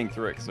really running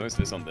through it because most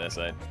of it's on their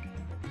side.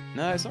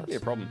 No, it's not really a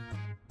problem.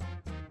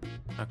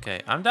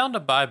 Okay, I'm down to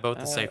buy both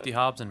the safety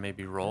hobs and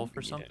maybe roll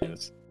for something.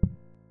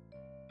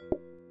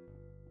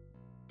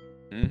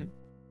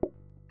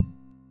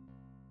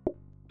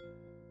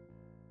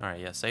 Alright,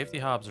 yeah, safety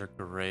hobs are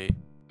great.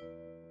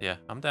 Yeah,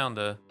 I'm down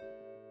to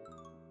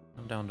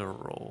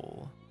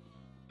roll.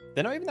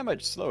 They're not even that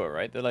much slower,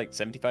 right? They're like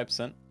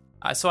 75%.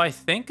 So I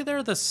think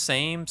they're the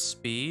same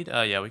speed.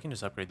 Yeah, we can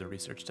just upgrade the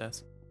research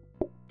desk.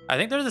 I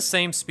think they're the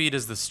same speed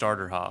as the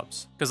starter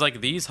hobs. Because,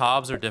 like, these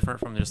hobs are different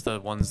from just the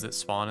ones that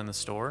spawn in the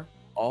store.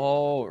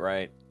 Oh,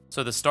 right.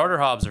 So the starter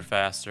hobs are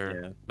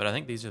faster, but I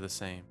think these are the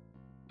same.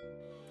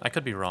 I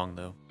could be wrong,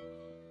 though.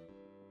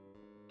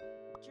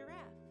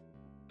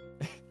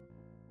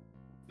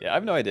 Yeah, I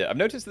have no idea. I've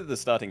noticed that the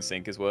starting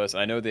sink is worse.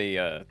 I know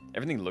the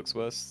everything looks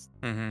worse.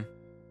 Mm-hmm.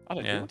 I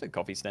don't know. Do you want a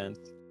coffee stand?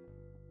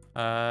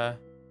 Yeah,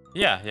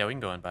 we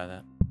can go and buy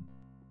that.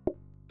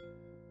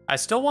 I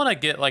still want to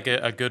get like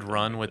a good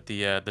run with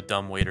the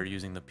dumb waiter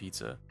using the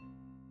pizza.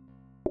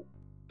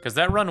 Because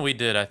that run we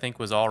did, I think,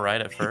 was all right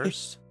at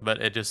first,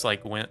 but it just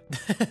like went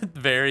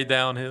very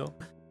downhill.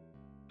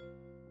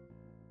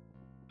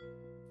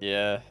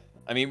 Yeah,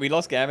 I mean, we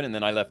lost Gavin, and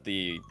then I left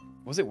the.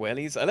 Was it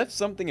wellies? I left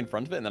something in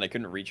front of it, and then I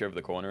couldn't reach over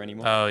the corner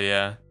anymore. Oh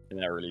yeah. And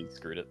that really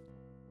screwed it.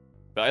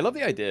 But I love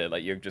the idea,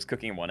 like you're just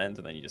cooking in one end,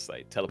 and then you just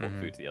like teleport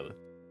food to the other.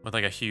 With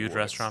like a huge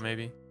restaurant,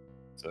 maybe.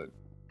 So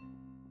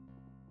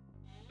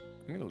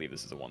I'm gonna leave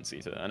this as a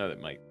one-seater. I know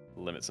that might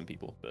limit some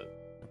people, but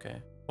okay.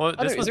 Well,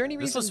 is there any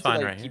reason fine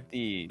to, like, right keep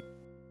here. the?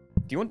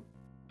 Do you want?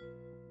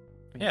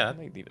 I mean, Yeah, I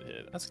might leave it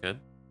here. That's good.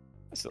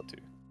 I still do.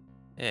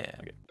 Yeah.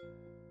 Okay.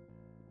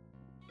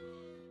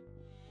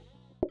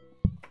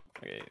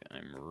 Okay,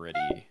 I'm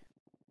ready.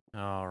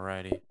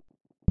 Alrighty.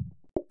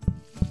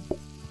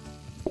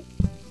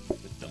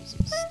 We've done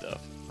some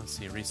stuff. Let's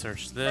see.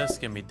 Research this.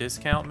 Give me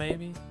discount,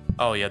 maybe.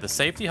 Oh yeah, the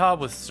safety hob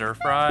with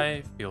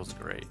Stirfry feels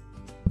great.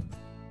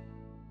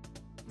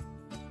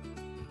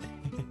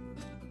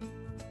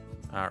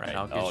 All right,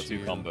 I'll get you.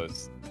 2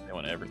 combos. They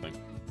want everything.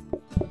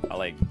 I'll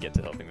like get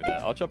to helping with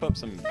that. I'll chop up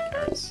some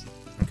carrots.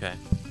 Okay.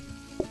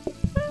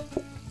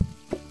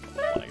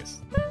 Well, I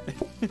guess.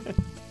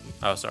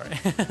 Oh, sorry.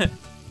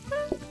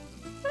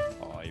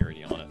 Oh, you're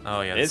already on it.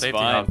 Oh yeah, the it's safety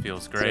fine. hob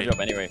feels great.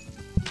 Job anyway.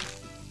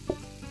 All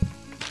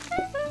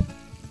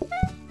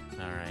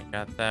right,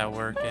 got that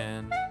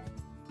working.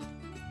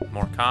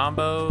 More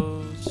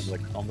combos.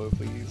 Like combo,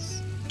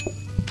 please.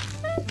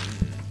 Try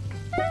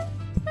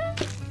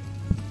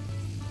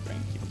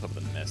and keep on top of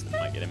the mess that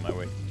might get in my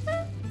way.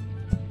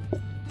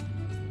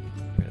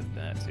 Get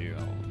that too.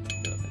 I'll do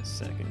that in a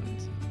second.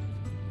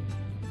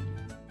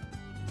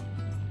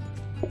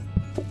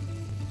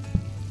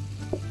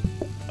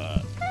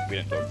 We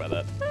didn't talk about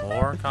that.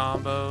 More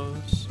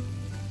combos.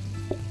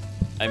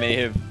 I may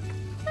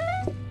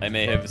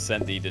have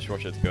sent the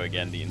dishwasher to go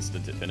again the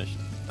instant it finished.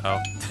 Oh.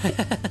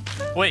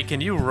 Wait, can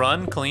you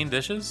run clean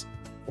dishes?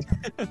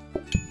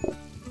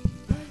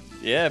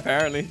 Yeah,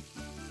 apparently.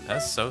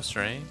 That's so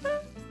strange.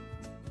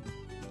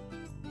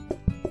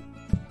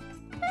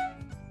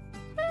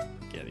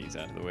 Get these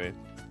out of the way.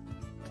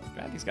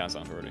 Glad these guys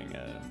aren't ordering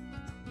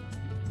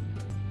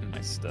my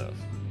stuff.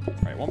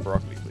 Alright, 1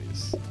 broccoli,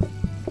 please.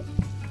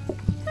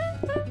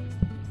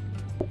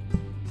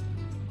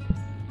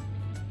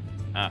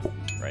 Ah,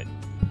 right.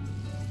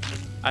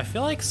 I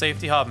feel like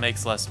safety hob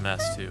makes less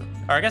mess too.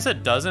 Or I guess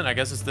it doesn't. I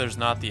guess there's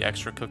not the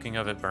extra cooking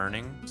of it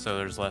burning, so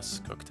there's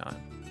less cook time.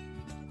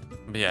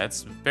 But yeah,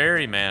 it's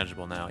very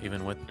manageable now,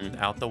 even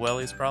without the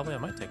wellies probably. I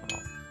might take them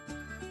off.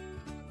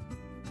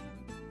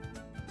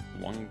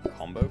 1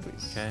 combo,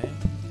 please. Okay.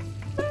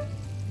 I'm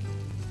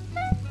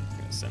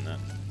gonna send that.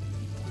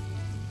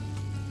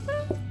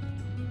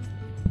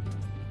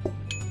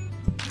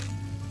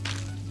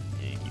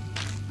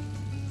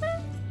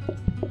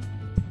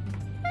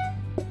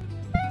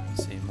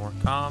 More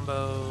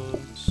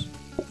combos.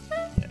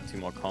 Yeah, 2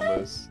 more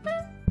combos.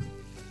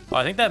 Oh,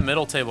 I think that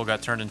middle table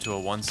got turned into a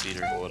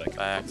 1-seater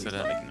by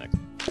accident.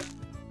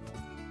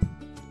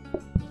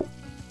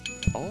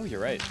 Oh, you're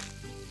right.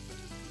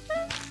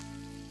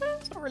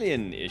 It's not really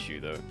an issue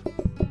though.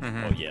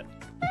 Well, yet.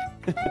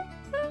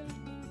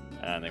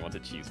 And they want a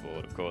cheese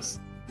board, of course.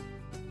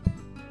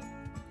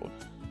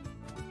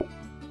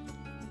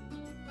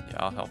 Yeah,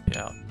 I'll help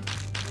you out.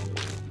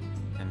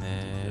 And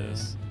then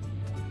Yes.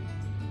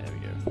 There we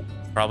go.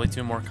 Probably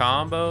 2 more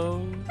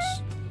combos.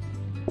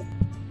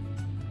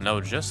 No,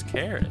 just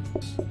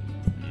carrots.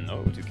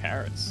 No, 2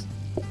 carrots.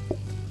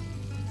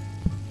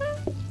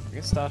 We're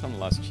gonna start on the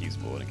last cheese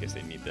board in case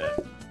they need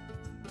that.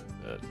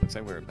 Looks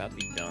like we're about to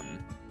be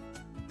done.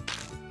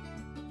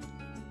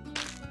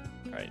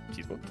 Alright,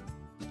 cheese board.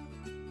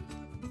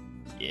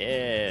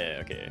 Yeah,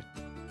 okay.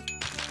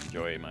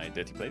 Enjoy my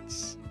dirty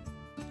plates.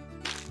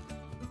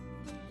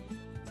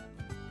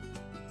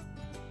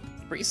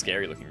 Pretty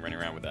scary looking running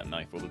around with that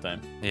knife all the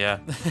time. Yeah.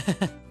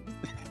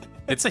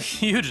 It's a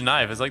huge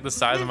knife. It's like the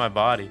size of my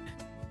body.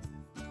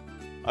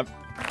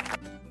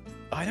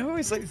 I know,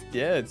 it's like,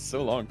 yeah, it's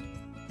so long.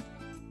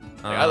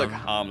 Like, I look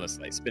harmless,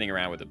 like spinning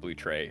around with a blue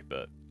tray,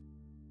 but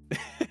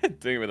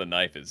doing it with a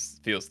knife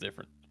feels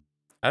different.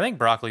 I think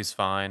broccoli's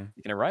fine.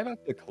 You can arrive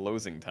after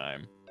closing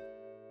time.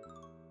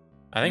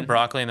 I think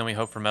broccoli, and then we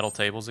hope for metal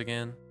tables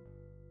again.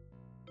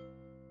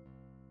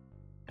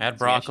 Add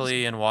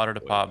broccoli and water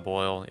to pot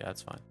boil. Yeah,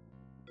 that's fine.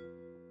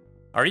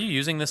 Are you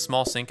using this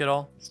small sink at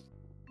all?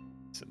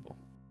 Simple.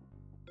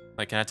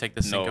 Like, can I take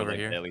the sink over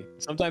here? Barely.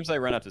 Sometimes I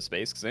run out of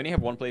space because I only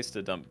have one place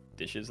to dump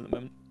dishes at the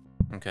moment.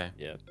 Okay.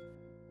 Yeah.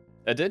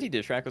 A dirty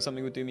dish rack or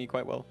something would do me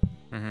quite well.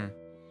 Mm-hmm.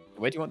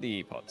 Where do you want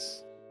the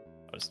pots?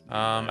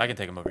 I can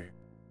take them over here.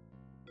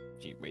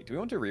 Gee, wait, do we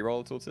want to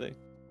reroll at all today?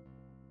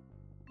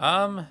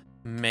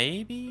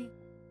 Maybe?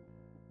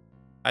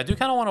 I do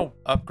kind of want to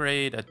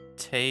upgrade a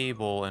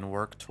table and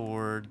work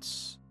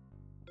towards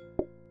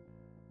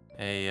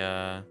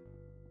a,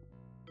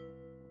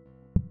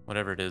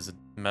 whatever it is,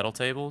 metal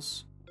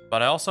tables.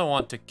 But I also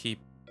want to keep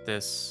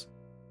this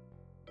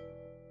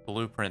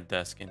blueprint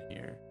desk in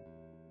here.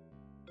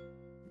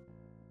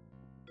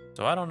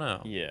 So I don't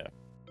know. Yeah.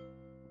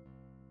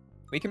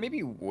 We can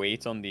maybe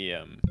wait on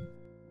the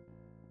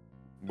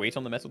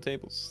metal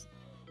tables.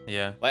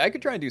 Yeah. Like I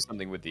could try and do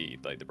something with the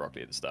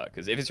broccoli at the start,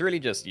 because if it's really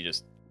just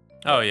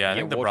oh yeah, I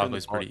think the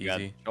broccoli's pretty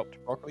easy.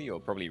 Chopped broccoli or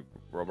probably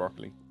raw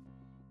broccoli.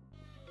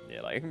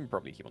 Yeah, like I can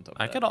probably keep on top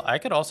of that. I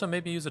could also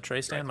maybe use a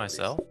tray stand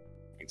myself. You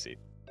can see.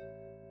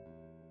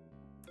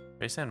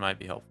 Tray stand might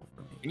be helpful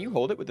for me. Can you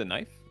hold it with the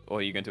knife, or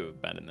are you going to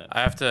abandon that?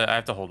 I have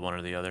to hold one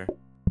or the other.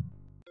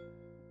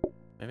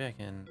 Maybe I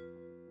can.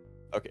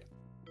 Okay.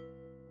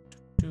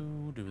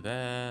 Do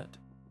that.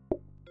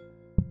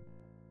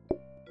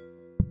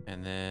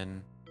 And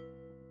then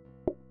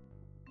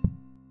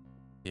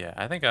yeah,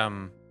 I think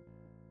I'm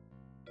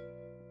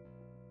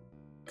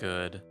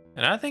good.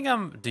 And I think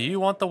do you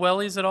want the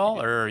wellies at all,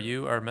 or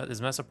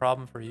is mess a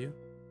problem for you?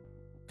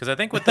 Because I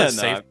think with the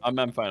no,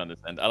 I'm fine on this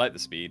end. I like the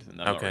speed,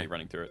 and I'm not really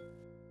running through it.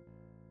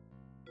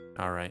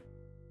 All right.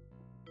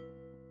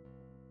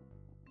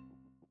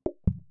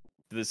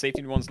 Do the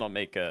safety ones not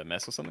make a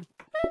mess or something?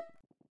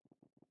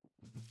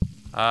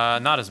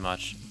 Not as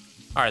much.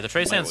 All right, the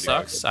tray stand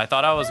sucks. I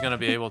thought I was gonna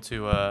be able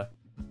to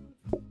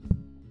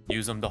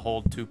use them to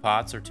hold 2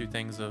 pots or 2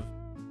 things of.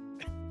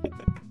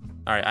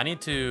 All right, I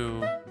need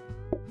to.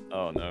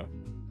 Oh no.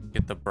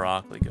 Get the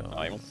broccoli going.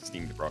 Oh, he wants to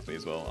steam the broccoli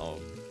as well. Oh,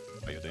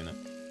 while you're doing that.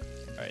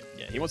 All right,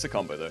 yeah, he wants a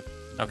combo though.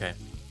 Okay.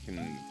 You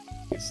can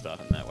get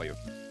started on that while you're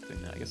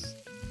doing that, I guess.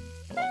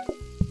 Hold on.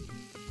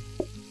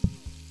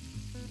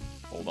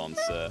 Hold on,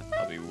 sir.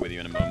 I'll be with you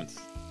in a moment.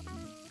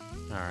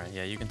 All right,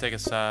 yeah, you can take a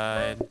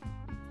side.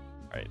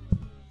 All right,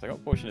 so I got a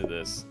portion of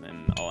this,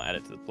 and I'll add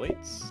it to the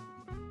plates.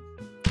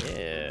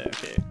 Yeah,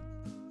 okay.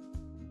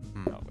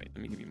 Oh wait,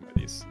 let me give you more of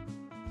these.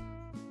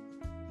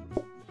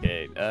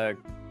 Okay,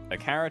 a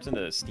carrot and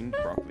a steamed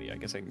broccoli. I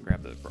guess I can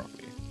grab the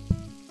broccoli.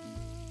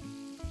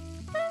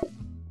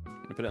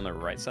 I'm gonna put it on the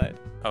right side.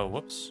 Oh,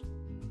 whoops.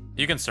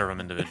 You can serve them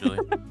individually.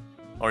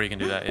 Or you can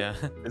do that, yeah.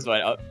 It's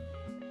fine.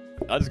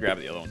 I'll just grab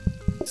the other one.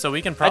 So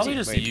we can probably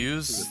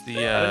use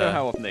the... I don't know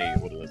how often they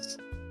order this.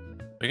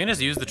 We can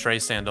just use the tray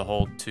stand to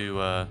hold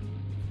 2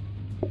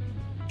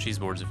 cheese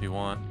boards if you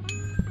want.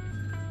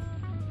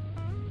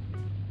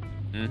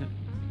 Mm-hmm.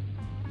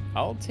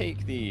 I'll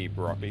take the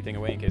broccoli thing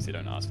away in case they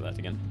don't ask for that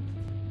again.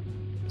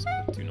 Just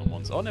put 2 normal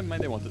ones. Oh, never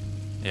mind, they want it.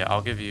 Yeah,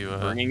 I'll give you...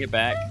 Bringing it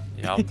back.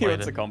 Yeah, I'll play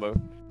It's a combo.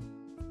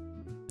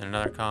 And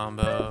another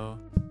combo.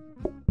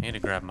 I need to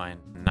grab my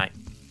knife.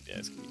 Yeah,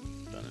 it's gonna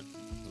be done it.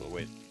 We'll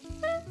wait.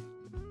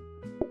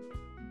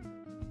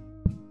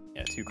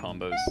 Yeah, 2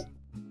 combos.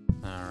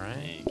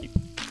 Alright.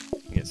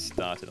 And get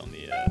started on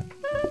the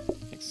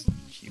next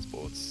cheese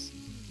boards.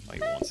 Oh, he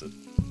wants it.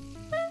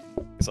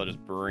 Guess I'll just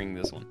bring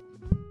this one.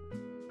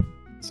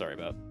 Sorry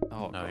about.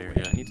 Oh, no, you're wait,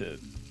 good. I need to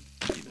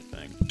see the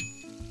thing.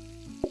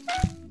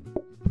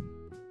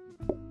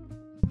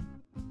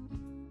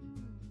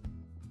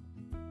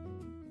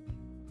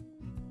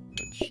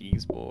 The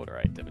cheese board. All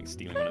right, definitely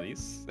stealing one of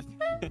these.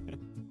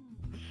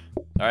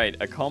 All right,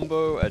 a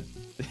combo, a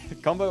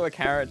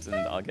carrot, and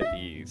I'll get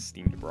the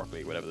steamed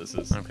broccoli, whatever this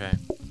is. Okay.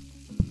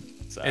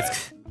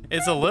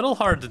 It's a little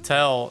hard to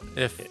tell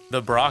if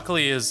the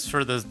broccoli is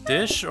for the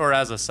dish or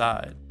as a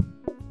side.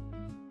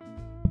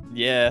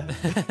 Yeah.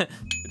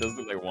 It does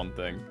look like one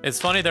thing.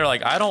 It's funny, they're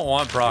like, I don't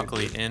want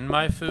broccoli in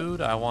my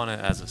food, I want it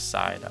as a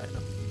side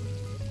item.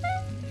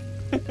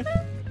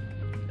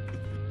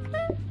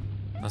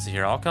 Let's see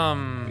here, I'll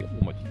come...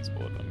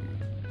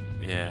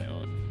 Yeah.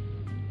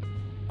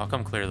 I'll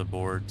come clear the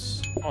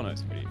boards. Oh no,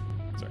 it's pretty...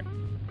 Sorry.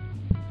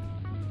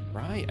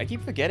 Right, I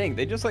keep forgetting.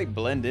 They just like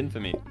blend in for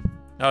me.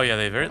 Oh yeah,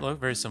 they look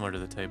very similar to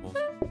the tables.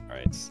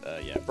 Alright,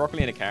 yeah,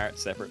 broccoli and a carrot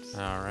separate.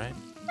 Alright.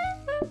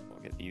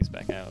 We'll get these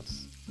back out.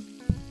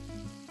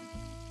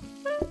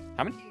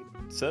 How many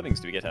servings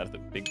do we get out of the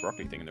big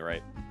broccoli thing in the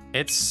right?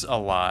 It's a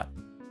lot.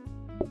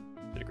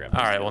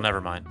 Alright, well,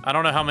 never mind. I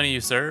don't know how many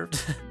you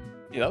served.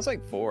 Yeah, that was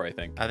like 4, I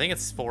think. I think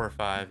it's 4 or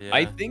 5, yeah.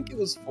 I think it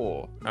was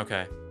 4.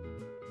 Okay.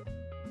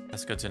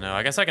 That's good to know.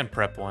 I guess I can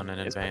prep one in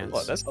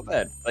advance. That's not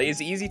bad. Like,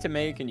 it's easy to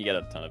make, and you get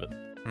a ton of it.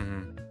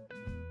 Mm-hmm.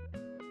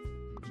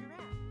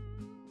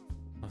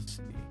 Let's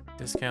see.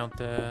 Discount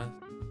that.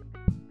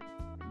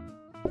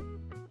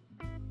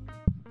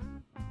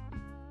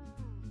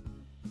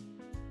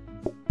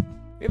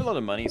 We have a lot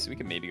of money, so we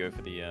can maybe go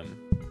for the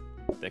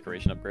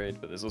decoration upgrade,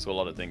 but there's also a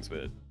lot of things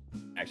we're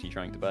actually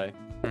trying to buy.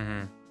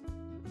 Mm-hmm.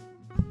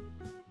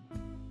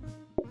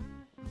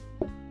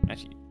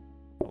 Actually,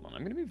 hold on,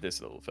 I'm gonna move this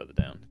a little further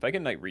down. If I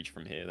can like reach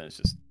from here, then it's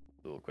just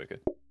a little quicker.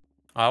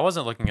 I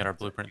wasn't looking at our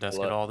blueprint desk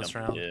at all this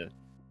round. Yeah.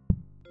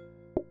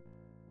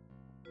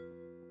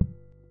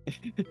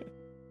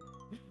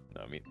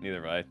 No,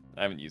 neither have I.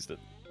 I haven't used it.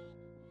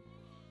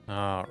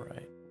 All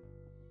right.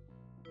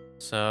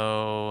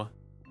 So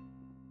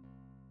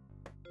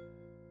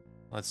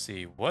let's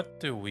see. What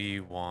do we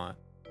want?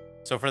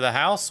 So for the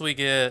house, we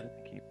get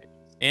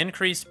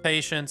increased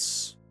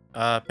patience.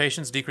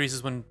 Patience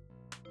decreases when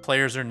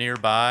players are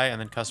nearby, and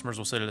then customers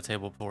will sit at a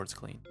table before it's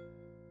clean.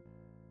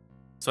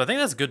 So I think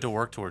that's good to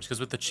work towards, because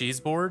with the cheese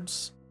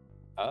boards,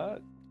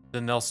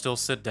 then they'll still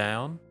sit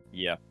down.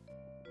 Yeah.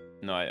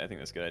 No, I think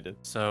that's a good idea.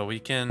 So we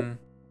can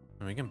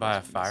buy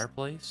a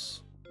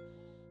fireplace.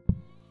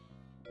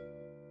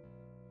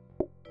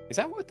 Is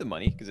that worth the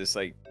money? Because it's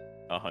like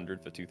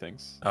 100 for 2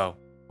 things. Oh,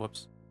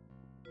 whoops.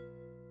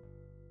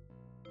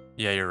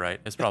 Yeah, you're right.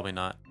 It's probably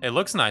not. It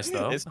looks nice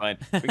though. It's fine.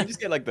 We can just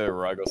get like the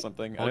rug or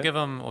something. We'll give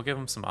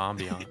them some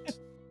ambiance.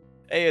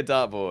 Hey, a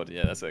dartboard.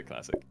 Yeah, that's a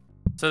classic.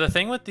 So the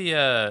thing with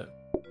the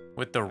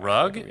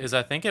rug is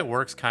I think it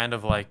works kind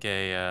of like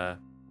a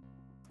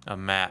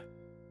mat.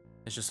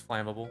 It's just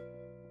flammable.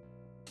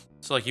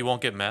 So like you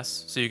won't get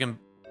mess. So you can,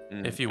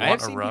 if you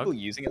want a rug. I have seen people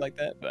using it like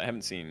that, but I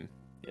haven't seen.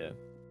 Yeah.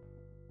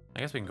 I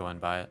guess we can go and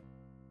buy it.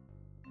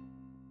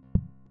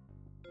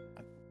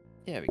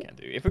 Yeah, we can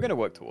do. If we're gonna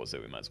work towards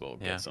it, we might as well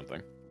get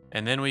something.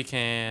 And then we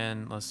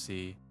can, let's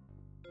see.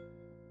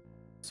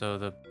 So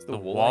the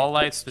wall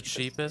light's the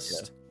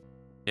cheapest.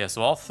 Yeah,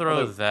 so I'll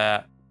throw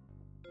that.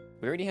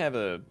 We already have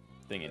a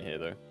thing in here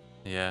though.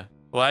 Yeah.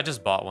 Well, I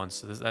just bought one,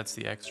 so that's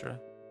the extra.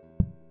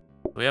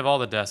 We have all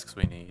the desks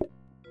we need.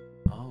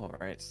 Oh,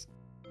 right.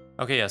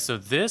 Okay, yeah, so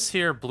this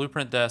here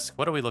blueprint desk,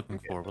 what are we looking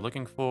for? We're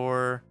looking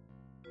for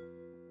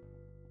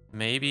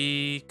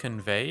maybe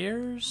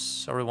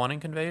conveyors? Are we wanting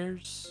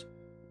conveyors?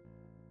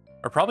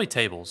 Or probably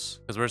tables,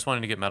 because we're just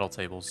wanting to get metal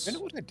tables. I don't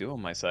know what I do on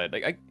my side.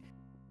 Like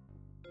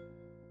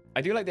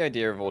I do like the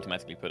idea of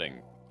automatically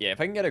putting. Yeah,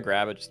 if I can get a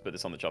grabber, just put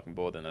this on the chopping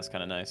board, then that's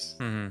kind of nice.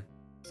 Mm-hmm.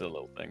 It's a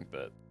little thing,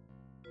 but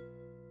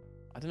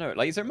I don't know.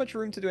 Like, is there much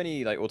room to do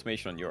any like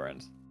automation on your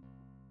end?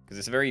 Because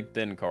it's a very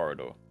thin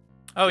corridor.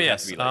 Oh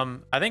yes. Like,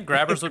 I think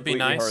grabbers would be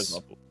nice.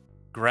 Horizontal.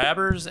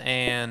 Grabbers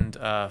and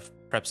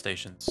prep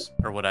stations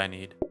are what I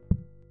need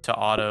to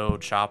auto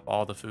chop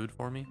all the food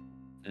for me.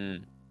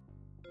 Mm.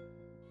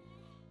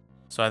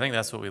 So I think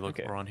that's what we look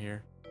for on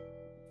here.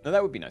 No,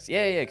 that would be nice.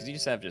 Yeah, because you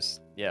just have a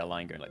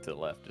line going like to the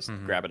left. Just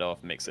grab it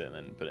off, mix it, and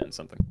then put it in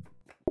something.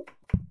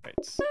 Right.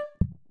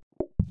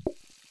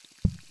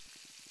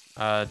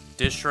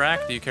 Dish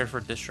rack. Do you care for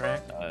a dish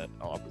rack?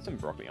 I'll put some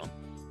broccoli on.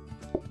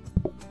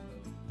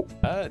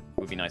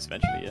 Would be nice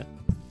eventually, yeah.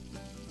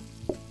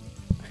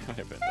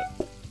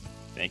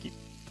 Thank you.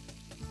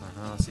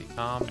 Let's see,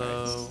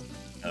 combo.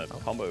 Nice.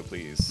 Combo,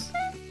 please.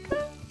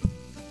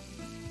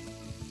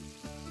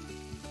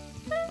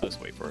 I'll just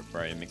wait for it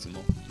before I mix them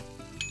all.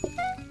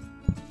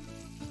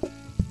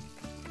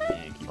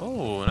 Thank you.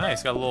 Oh,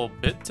 nice. Got a little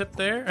bit tip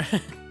there.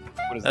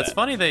 What is That's that?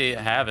 funny they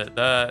have it.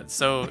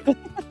 So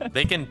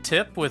they can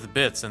tip with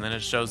bits, and then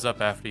it shows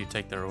up after you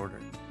take their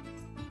order.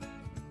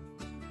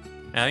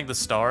 And I think the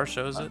star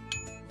shows it.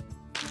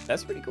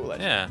 That's pretty cool,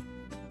 actually. Yeah.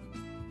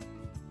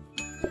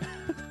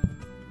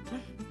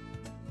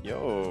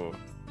 Yo.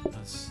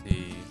 Let's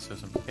see. So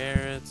some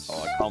carrots.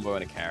 Oh, a combo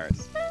and a carrot.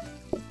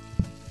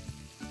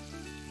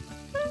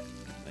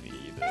 Let me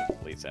get you the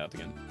plates out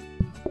again.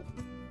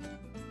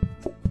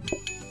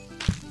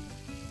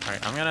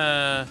 Alright, I'm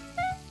gonna...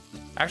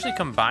 Actually,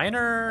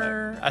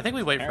 combiner... I think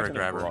we wait for a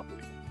grabber.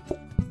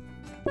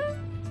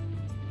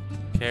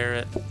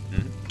 Carrot.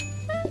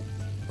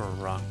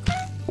 Broccoli.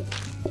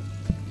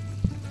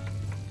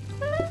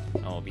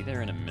 I'll be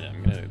there in a minute.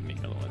 I'm gonna make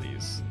another one of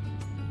these.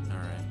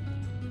 Alright.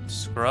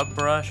 Scrub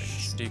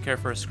brush. Do you care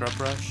for a scrub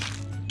brush?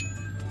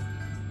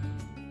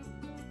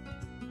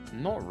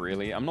 Not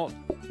really. I'm not...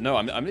 No,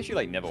 I'm literally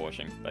like never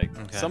washing. Like,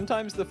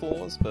 sometimes the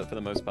floors, but for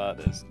the most part,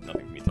 there's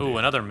nothing for me to do. Ooh,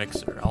 another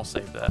mixer. I'll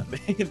save that.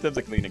 In terms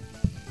of cleaning.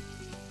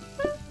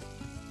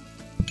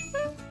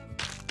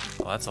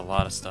 Oh, that's a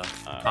lot of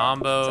stuff.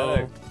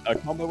 Combo. A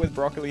combo with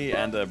broccoli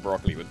and a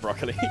broccoli with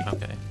broccoli.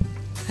 Okay.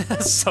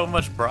 So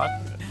much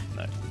broccoli.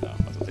 No, I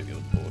might as well take the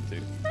other board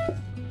too.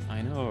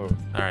 I know.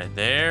 Alright,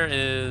 there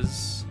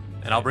is...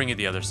 And I'll bring you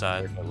the other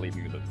side. I'll leave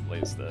you with the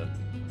plates there.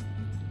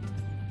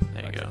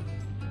 There you go.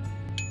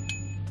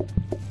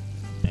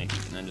 Thank you.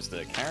 And then just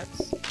the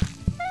carrots.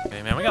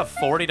 Okay, man, we got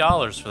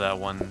 $40 for that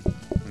one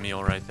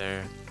meal right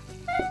there.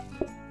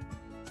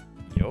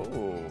 Yo.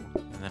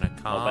 And then a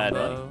combo. Not bad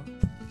money.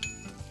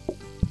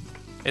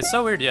 It's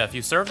so weird, yeah. If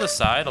you serve the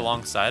side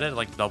alongside it, it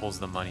like doubles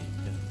the money.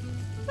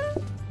 I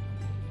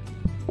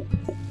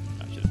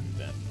should have moved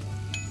that.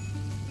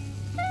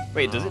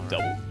 Wait, does it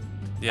double?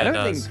 Yeah, I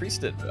know it they does.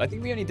 increased it. I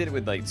think we only did it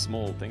with like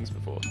small things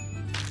before.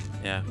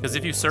 Yeah, because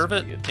if you Oh, serve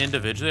that's it pretty good.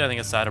 individually, I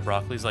think a side of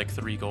broccoli is like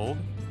 3 gold.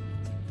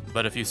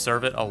 But if you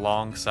serve it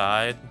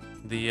alongside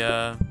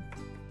the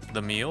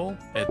meal,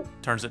 it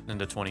turns it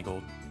into 20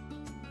 gold.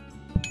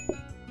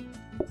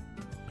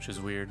 Which is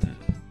weird.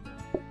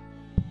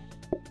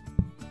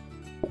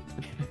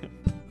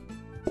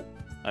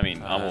 I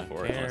mean, I'm all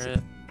for it.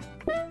 Honestly.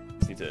 Carrot.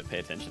 Just need to pay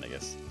attention, I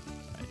guess.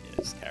 Right, yeah,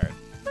 just carrot.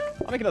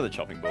 I'll make another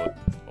chopping board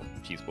or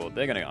cheese board.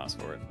 They're gonna ask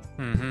for it.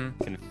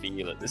 Mm-hmm. Can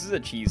feel it. This is a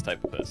cheese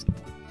type of person.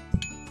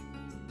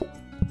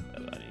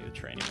 I need to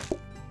train him.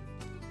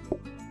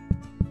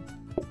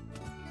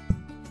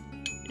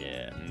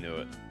 Yeah, knew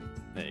it.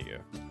 There you go.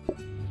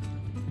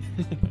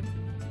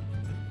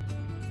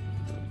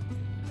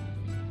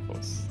 Of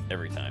course,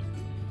 every time.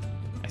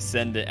 I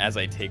send it as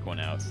I take one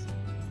out.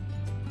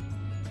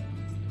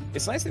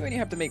 It's nice that when you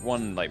have to make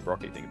one like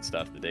broccoli thing at the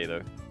start of the day,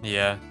 though.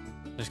 Yeah,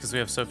 just because we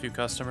have so few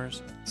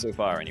customers. So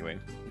far, anyway.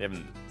 They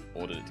haven't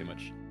ordered it too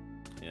much.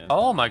 Yeah.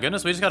 Oh my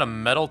goodness, we just got a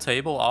metal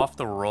table off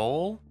the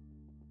roll.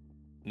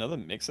 Another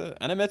mixer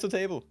and a metal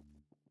table.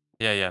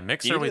 Yeah,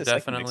 mixer need we a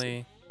second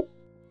definitely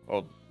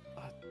Oh,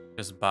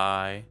 just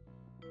buy.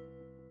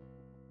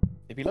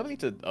 it'd be lovely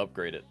to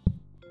upgrade it.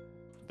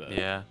 But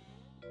Yeah.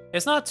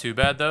 It's not too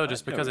bad though,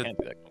 just no, because we can't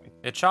do that, can we?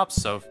 it chops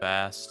so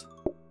fast.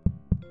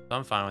 So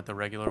I'm fine with the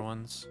regular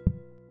ones.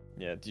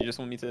 Yeah, do you just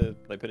want me to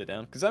like put it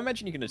down? Because I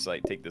imagine you can just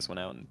like take this one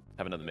out and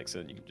have another mixer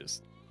and you can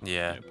just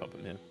Yeah. pump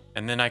them in.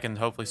 And then I can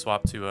hopefully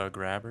swap to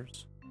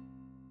grabbers.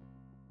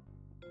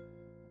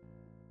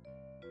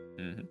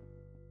 Mm-hmm.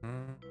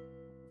 Mm.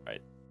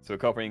 So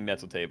copying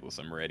metal tables,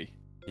 I'm ready.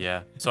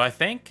 Yeah. So I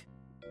think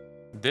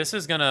this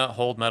is gonna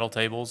hold metal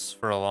tables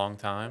for a long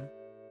time.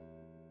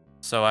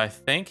 So I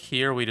think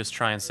here we just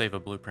try and save a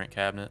blueprint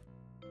cabinet.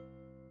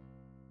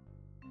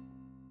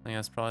 I think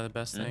that's probably the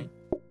best thing.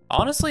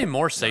 Honestly,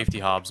 more safety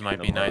hobs might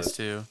be nice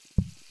too.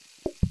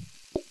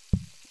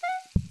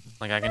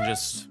 Like I can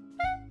just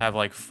have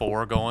like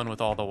 4 going with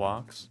all the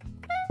walks.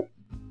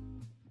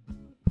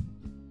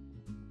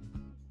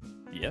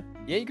 Yeah.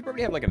 Yeah, you could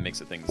probably have like a mix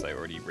of things like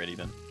already ready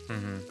then.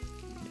 Mm-hmm.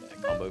 Yeah,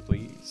 combo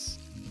please.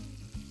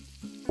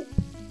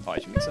 Oh, I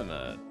should make some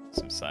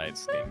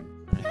sides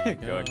thing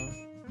going. Yeah,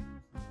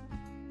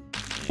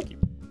 keep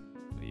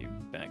you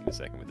back in a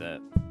second with that.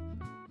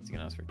 Is he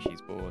gonna ask for a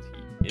cheese board?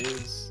 He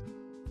is.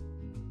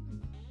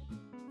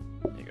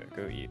 There you go,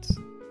 go eat.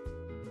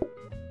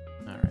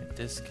 Alright,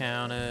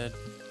 discounted.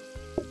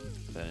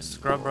 Then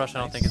Scrub brush I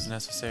don't think is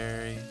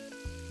necessary.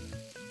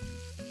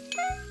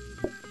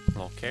 A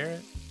little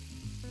carrot.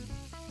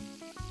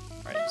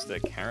 Alright, just a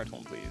carrot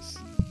one, please.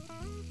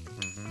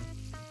 Mm-hmm.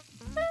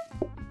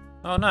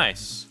 Oh,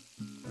 nice.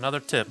 Another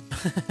tip.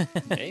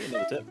 Hey,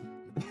 another tip.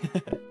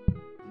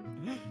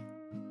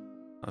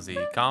 Was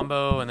the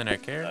combo and then a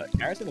carrot?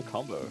 Carrot in a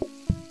combo.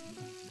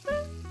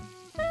 I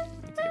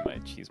need to get my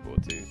cheese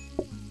board too.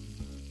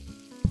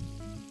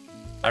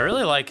 I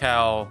really like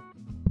how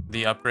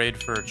the upgrade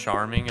for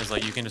charming is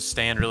like you can just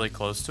stand really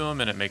close to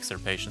them and it makes their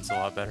patience a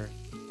lot better.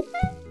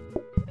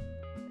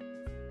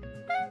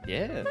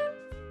 Yeah.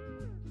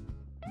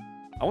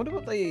 I wonder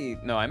what they...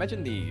 No, I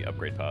imagine the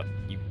upgrade part.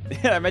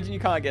 I imagine you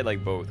can't get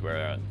like both,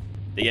 where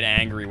they get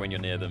angry when you're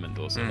near them and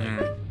also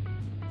like,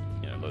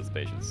 lose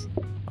patience.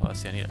 Oh, let's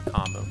see, I need a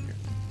combo here.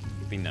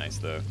 It'd be nice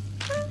though.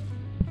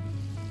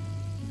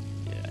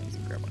 Yeah, I need to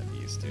grab one of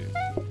these too.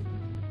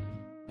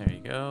 There you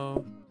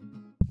go.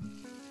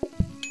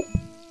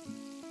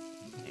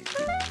 Thank you.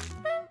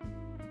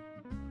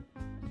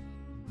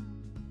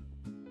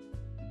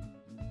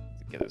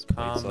 To get those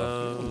plates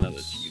off. Another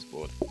cheese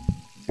board.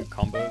 2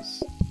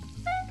 combos.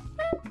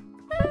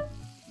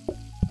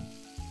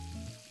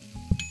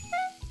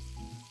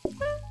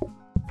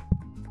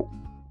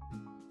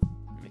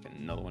 Make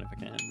another one if I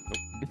can.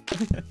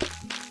 Nope.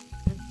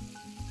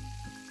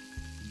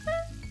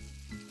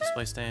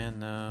 Display stand,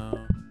 no.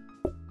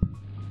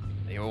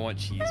 They all want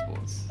cheese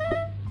boards.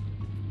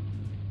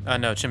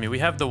 No, Chimmy, we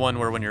have the one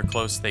where when you're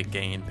close, they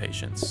gain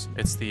patience.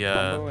 It's the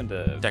Combo and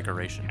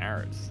decoration.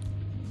 carrots.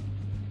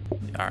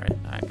 Alright,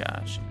 I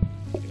got you.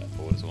 Get that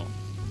forward as well.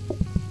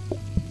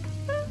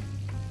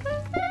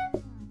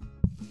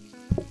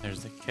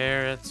 There's the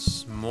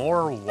carrots.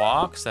 More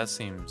walks? That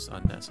seems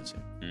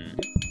unnecessary.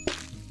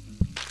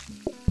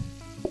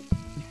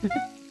 Let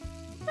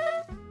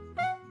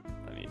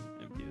me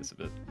empty this a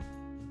bit.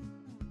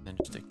 Then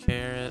just a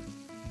carrot.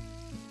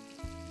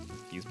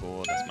 Fuse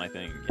board, that's my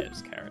thing. Yeah,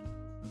 just carrot.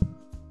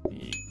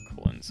 Me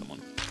call in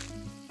someone.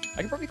 I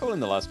can probably call in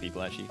the last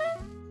people actually.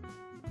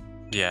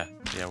 Yeah,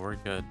 we're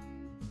good.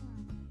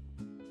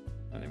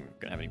 I don't think we're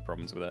gonna have any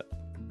problems with that.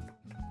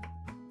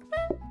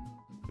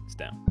 Put this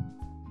down.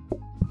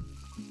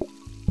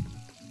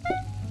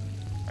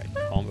 Right,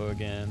 combo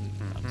again.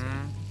 I'm just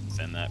gonna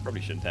send that.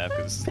 Probably shouldn't have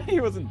because he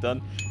wasn't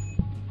done.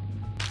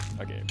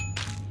 Okay.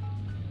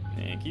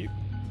 Thank you.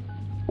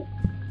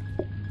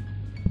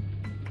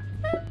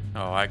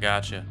 Oh, I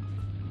got you.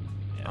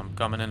 Yeah. I'm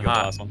coming in You got the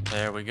hot. last one?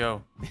 There we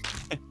go.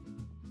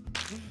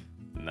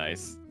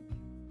 Nice.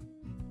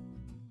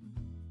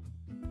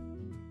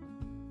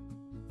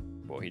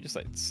 Well, he just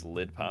like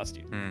slid past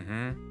you.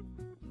 Mm-hmm.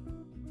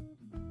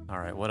 All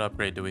right, what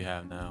upgrade do we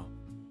have now?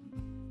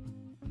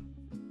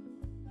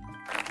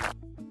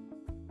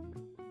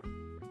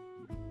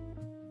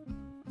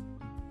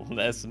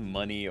 Less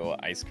money or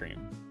ice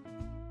cream.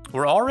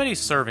 We're already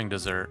serving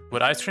dessert.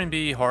 Would ice cream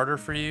be harder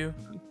for you?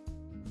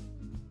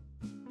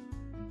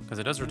 Because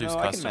it does reduce no,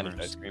 customers. I can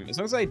manage ice cream as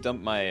long as I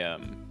dump my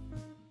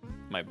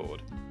my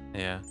board.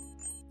 Yeah.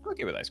 I'm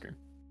okay with ice cream.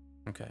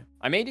 Okay.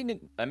 I may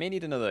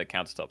need another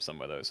countertop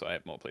somewhere though, so I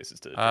have more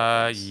places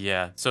to.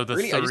 Yeah. So the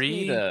really,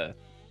 three.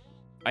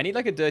 I need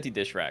like a dirty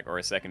dish rack or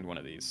a second one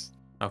of these.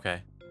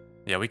 Okay.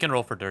 Yeah, we can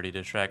roll for dirty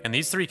dish rack, and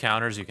these 3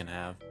 counters you can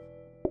have.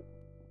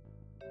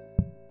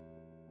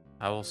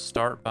 I will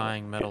start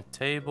buying metal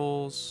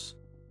tables.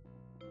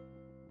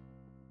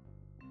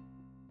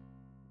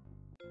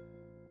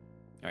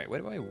 All right,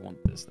 where do I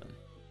want this then?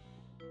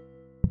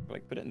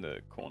 Like, put it in the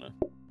corner.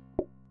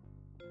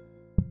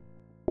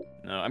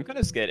 No, I'm kind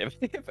of scared.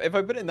 If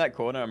I put it in that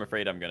corner, I'm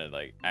afraid I'm gonna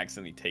like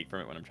accidentally take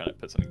from it when I'm trying to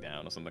put something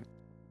down or something.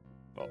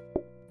 Well,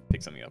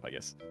 pick something up, I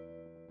guess.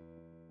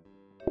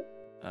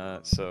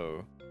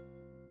 So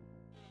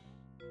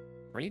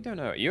really don't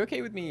know. Are you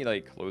okay with me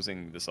like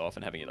closing this off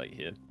and having it like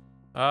here?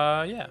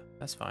 Yeah,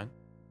 that's fine.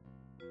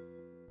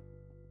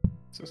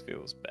 This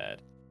feels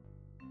bad.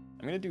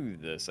 I'm gonna do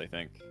this, I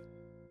think.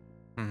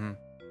 Mm-hmm.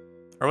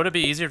 Or would it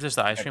be easier if just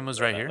the ice cream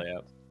was right here?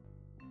 Layout.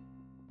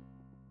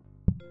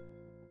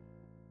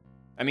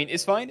 I mean,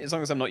 it's fine as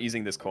long as I'm not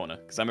using this corner,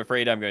 because I'm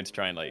afraid I'm going to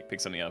try and like pick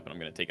something up and I'm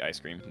going to take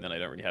ice cream, and then I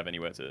don't really have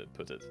anywhere to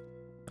put it.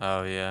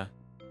 Oh, yeah.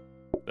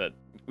 But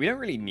we don't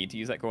really need to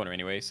use that corner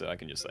anyway, so I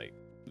can just like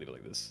leave it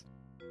like this.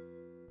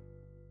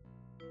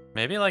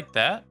 Maybe like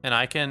that, and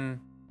I can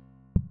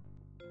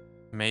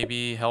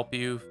maybe help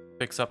you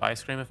fix up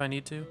ice cream if I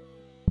need to.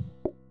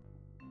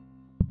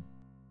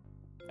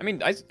 I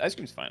mean, ice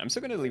cream's fine. I'm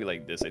still going to leave it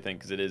like this, I think,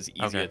 because it is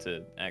easier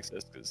to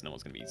access, because no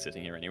one's going to be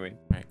sitting here anyway. All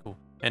right, cool.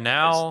 And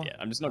now...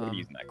 I'm just not going to be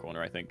using that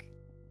corner, I think.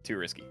 Too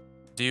risky.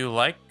 Do you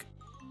like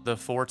the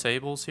 4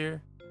 tables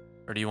here?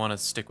 Or do you want to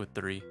stick with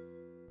 3?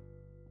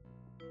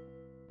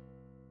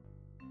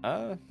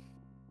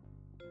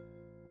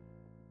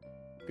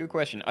 Good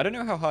question. I don't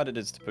know how hard it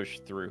is to push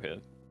through here.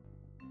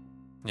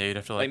 Yeah, you'd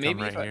have to like come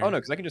maybe right here. Oh no,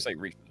 because I can just like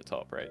reach to the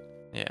top, right?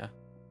 Yeah.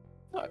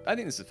 No, I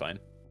think this is fine.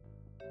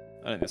 I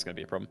don't think that's going to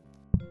be a problem.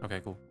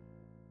 Okay, cool.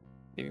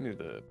 Maybe move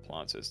the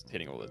plants so it's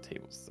hitting all the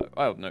tables. So,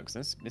 oh no, because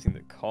it's missing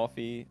the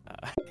coffee.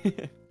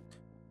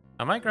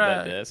 I might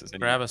grab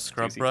a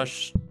scrub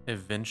brush.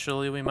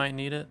 Eventually, we might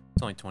need it.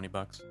 It's only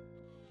 $20.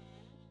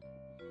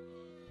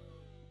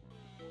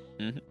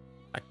 Mm-hmm.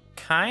 I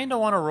kind of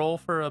want to roll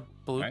for a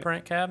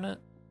blueprint cabinet.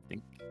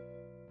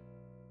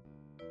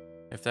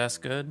 If that's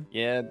good.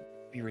 Yeah,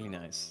 it'd be really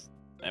nice.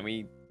 And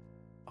we...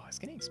 Oh, it's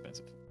getting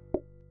expensive.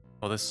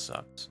 Well, this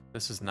sucks.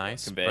 This is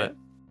nice, Conveyor? but...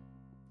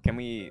 Can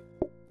we...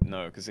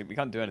 No, because we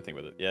can't do anything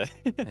with it. Yeah.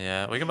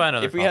 Yeah, we can buy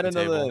another If we had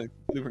another table.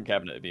 blueprint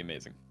cabinet, it'd be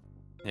amazing.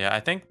 Yeah, I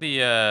think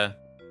the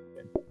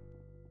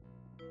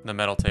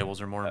metal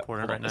tables are more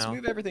important right Let's now.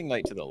 move everything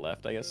like to the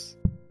left, I guess.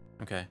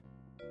 Okay.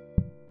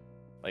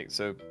 Like,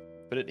 so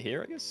put it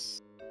here, I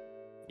guess?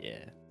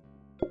 Yeah.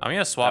 I'm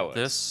gonna swap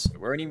this.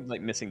 We're only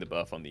like missing the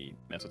buff on the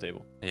metal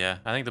table. Yeah,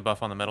 I think the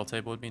buff on the metal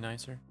table would be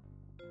nicer.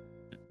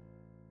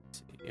 Let's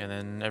see. And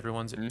then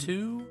everyone's at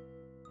 2.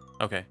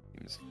 Okay.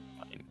 Seems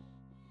fine.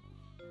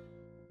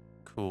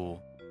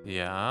 Cool.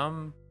 Yeah,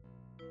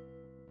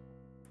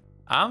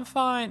 I'm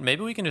fine.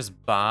 Maybe we can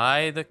just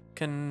buy the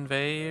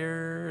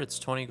conveyor. It's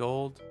 20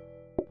 gold.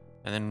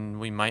 And then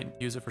we might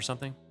use it for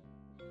something.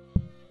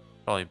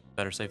 Probably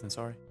better safe than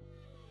sorry.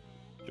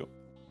 Sure.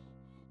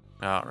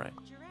 All right.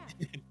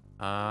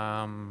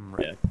 Yeah,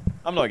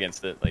 I'm not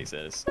against it. Like you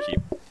said, it's cheap.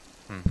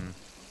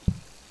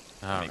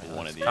 Mm-hmm. All Maybe right,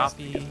 one of these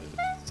copy. to get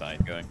the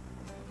side going.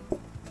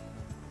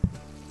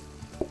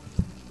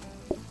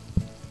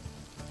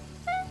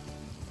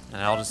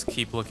 And I'll just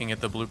keep looking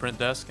at the blueprint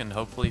desk and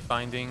hopefully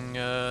finding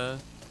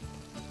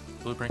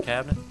blueprint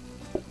cabinet.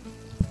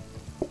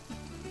 All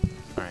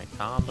right,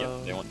 combo.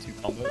 Yep, they want 2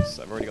 combos.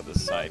 I've already got the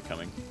side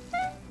coming.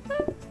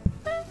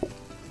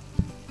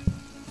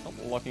 Oh,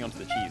 locking onto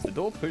the cheese. The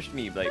door pushed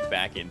me like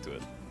back into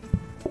it.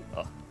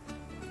 Oh.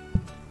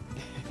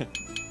 Thank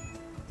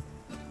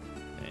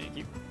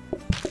you.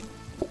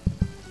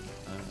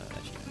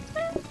 Actually, I need to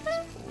make one of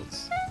these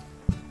boards.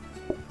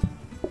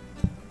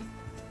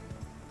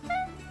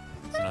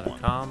 That's another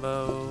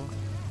combo. All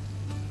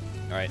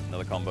right,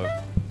 another combo.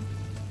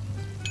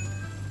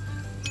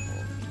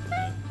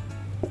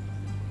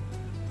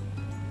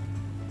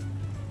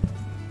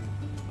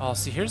 Oh,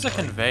 see, here's a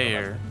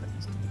conveyor.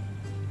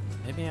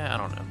 Maybe I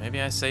don't know.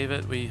 Maybe I save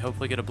it. We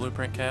hopefully get a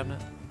blueprint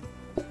cabinet.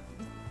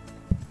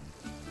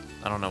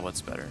 I don't know what's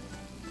better.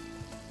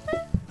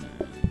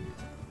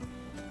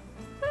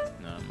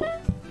 No, I'm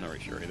not really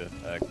sure either.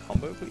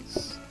 Combo,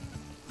 please.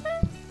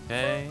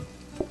 Okay.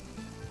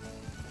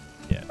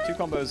 Yeah, 2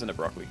 combos and a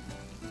broccoli.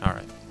 All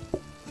right.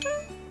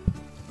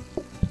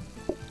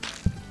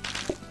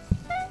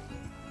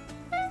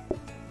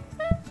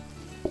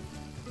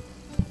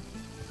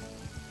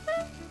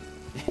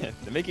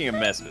 They're making a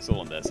mess, but it's all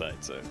on their side,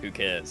 so who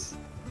cares?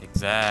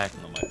 Exactly.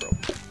 Not my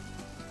problem.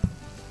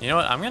 You know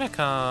what? I'm gonna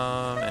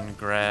come and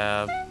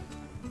grab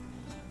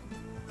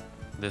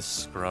this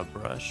scrub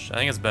brush. I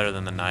think it's better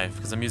than the knife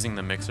because I'm using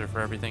the mixer for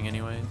everything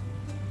anyway.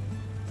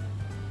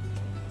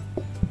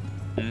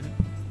 Yeah,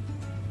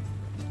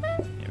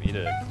 we need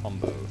a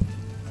combo.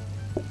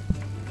 And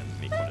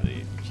make one of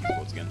the cheese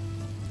boards again.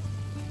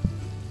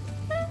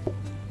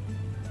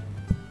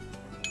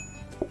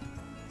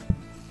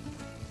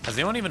 Has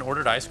anyone even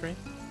ordered ice cream?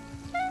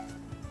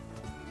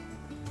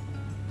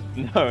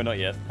 No, not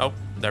yet. Oh,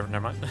 never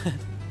mind.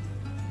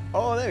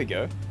 Oh, there we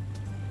go.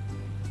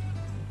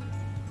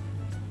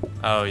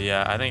 Oh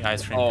yeah, I think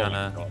ice cream Oh kind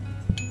my of. god,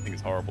 I think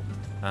it's horrible.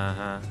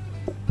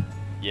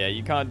 Yeah,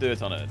 you can't do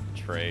it on a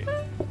tray.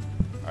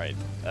 All right,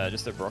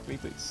 just a broccoli,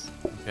 please.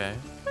 Okay.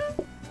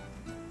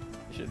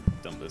 I should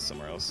dump this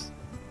somewhere else.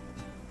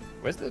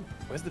 Where's the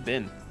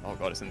bin? Oh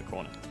god, it's in the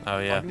corner. Oh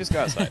yeah. I can just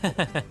go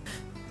outside.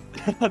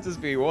 I'll just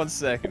be 1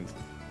 second.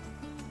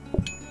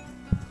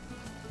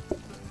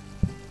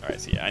 All right,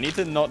 so yeah, I need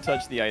to not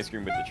touch the ice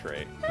cream with the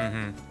tray.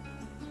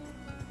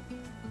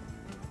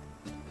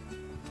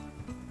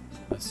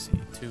 Let's see,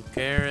 2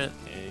 carrot.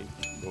 Okay,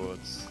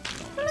 boards.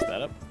 Don't mess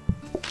that up.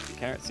 2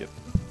 carrots, yep.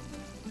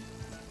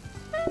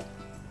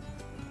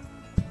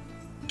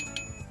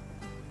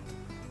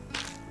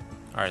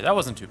 All right, that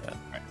wasn't too bad.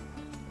 All right.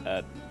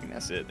 I think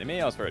that's it. They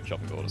may ask for a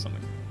chopping board or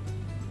something.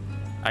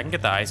 I can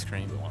get the ice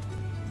cream.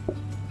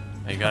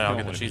 Oh, you got it? I'll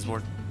get the cheese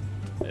board.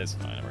 It's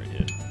fine, I'm right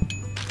here.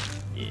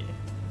 Yeah.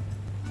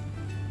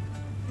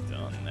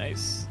 Done.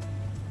 Nice.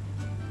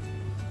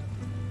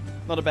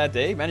 Not a bad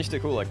day. Managed to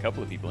call a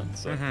couple of people in,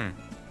 so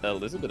a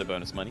little bit of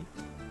bonus money.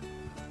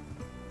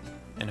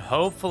 And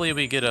hopefully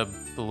we get a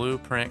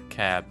blueprint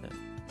cabinet.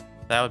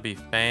 That would be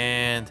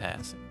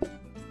fantastic.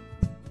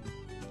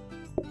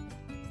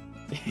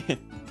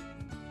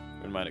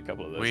 Wouldn't mind a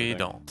couple of those. We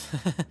don't.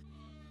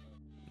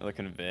 Another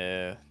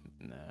conveyor.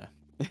 Nah.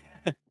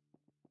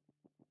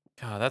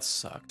 God, that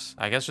sucks.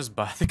 I guess just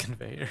buy the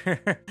conveyor.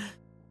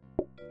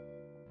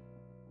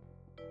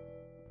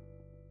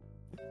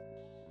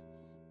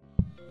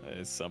 That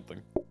is something.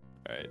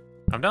 Alright.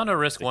 I'm down to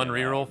risk 1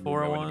 reroll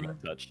for one.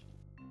 Touch.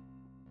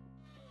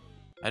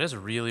 I just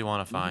really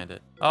want to find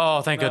it.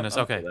 Oh, thank goodness.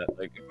 Okay.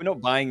 Like, if we're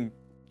not buying...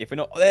 If we're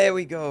not... There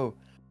we go!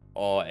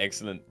 Oh,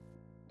 excellent.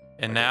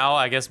 And now,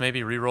 I guess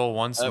maybe reroll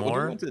once What do you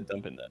more. want to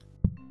dump in there?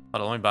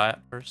 Hold on, let me buy it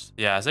first.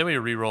 Yeah, I say we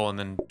reroll and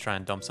then try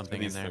and dump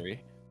something in there. 3.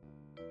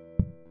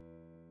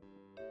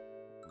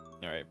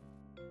 Alright.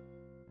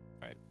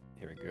 Alright,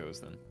 here it goes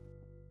then.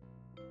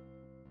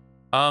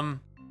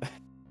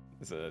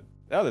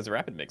 There's a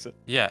rapid mixer.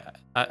 Yeah,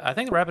 I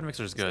think the rapid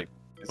mixer is good.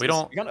 We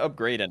can't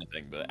upgrade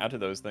anything, but out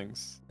of those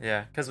things.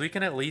 Yeah, because we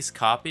can at least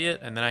copy it,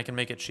 and then I can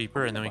make it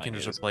cheaper, and then we can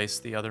just ideas. replace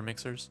the other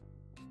mixers.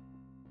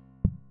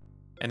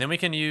 And then we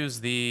can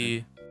use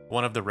the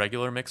one of the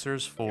regular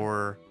mixers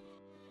for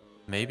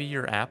maybe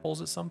your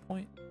apples at some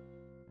point.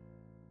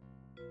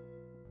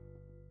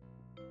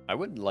 I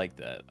would like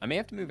that. I may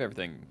have to move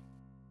everything.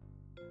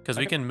 Because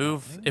we can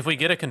move, if we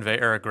get a conveyor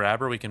or a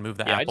grabber, we can move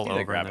the apple over and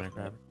then a grabber.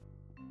 grabber.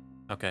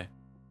 Okay.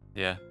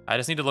 Yeah. I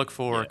just need to look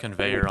for a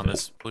conveyor on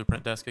this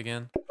blueprint desk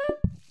again.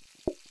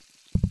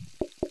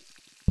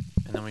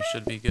 And then we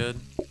should be good.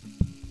 What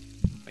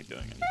am I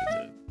doing? I need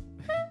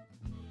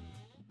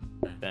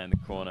to stand in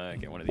the corner,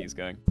 get one of these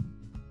going.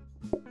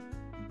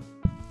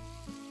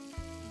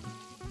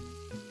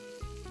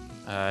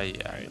 Yeah,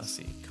 Right. let's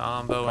see.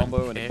 Combo And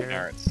carrot.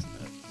 carrots. And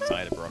a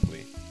side of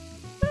broccoli.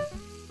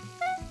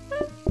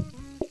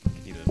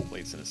 Can eat the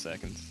plates in a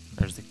second.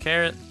 There's the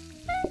carrot.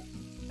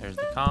 There's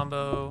the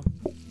combo.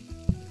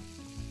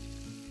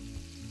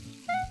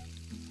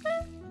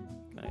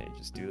 Can I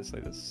just do this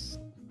like this?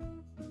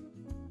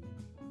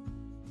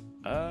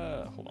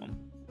 Hold on.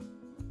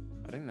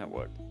 I think that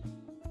worked.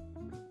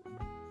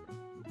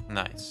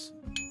 Nice.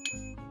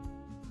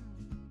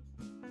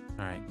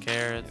 Alright,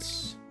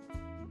 carrots.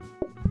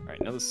 Alright,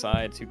 another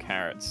side, 2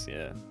 carrots,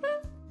 yeah.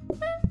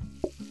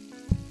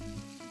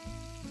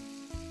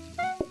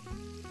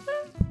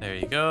 There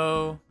you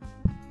go.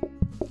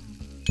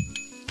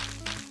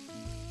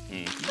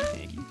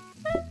 Thank you.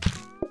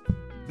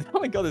 Oh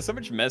my god, there's so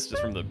much mess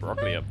just from the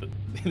broccoli up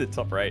in the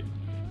top right.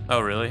 Oh,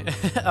 really?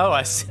 Oh,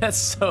 I see that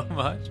so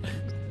much.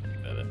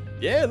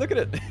 Yeah, look at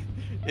it.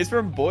 It's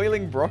from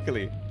boiling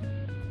broccoli.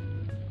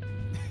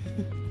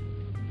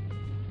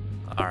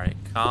 Alright,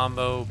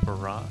 combo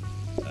barrage.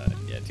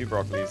 Yeah, 2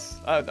 broccolis.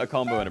 A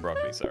combo and a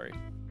broccoli, sorry.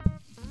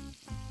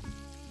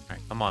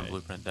 Alright, come on,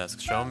 blueprint desk.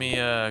 Show me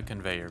a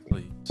conveyor,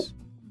 please.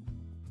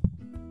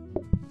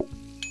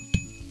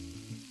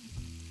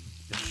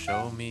 Just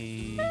show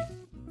me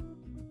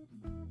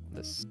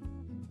This.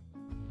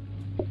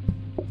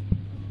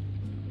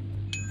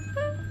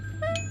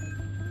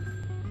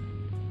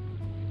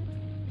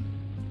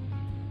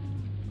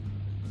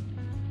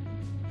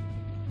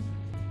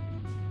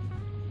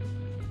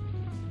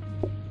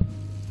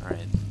 Alright.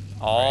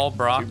 All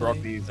broccoli. 2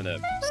 broccolis and a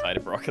side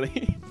of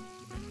broccoli.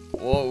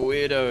 Whoa,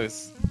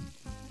 weirdos.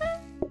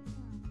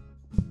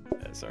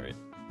 Sorry.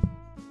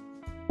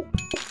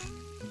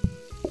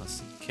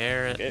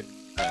 carrot. Okay.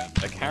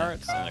 A carrot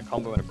and a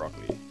combo and a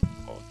broccoli.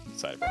 Or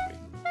side of broccoli.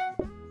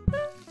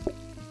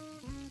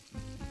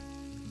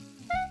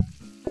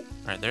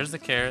 Alright, there's the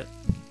carrot.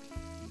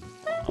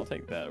 I'll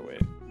take that away.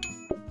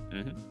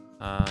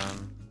 Oh.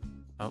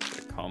 A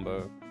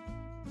combo.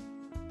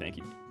 Thank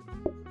you.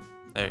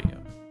 There you go.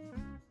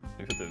 Let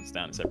me put those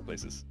down in separate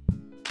places.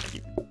 Thank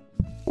you.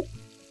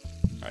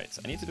 Alright,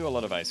 so I need to do a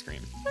lot of ice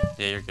cream.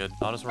 Yeah, you're good.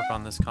 I'll just work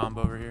on this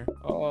combo over here.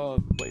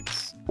 Oh,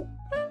 plates.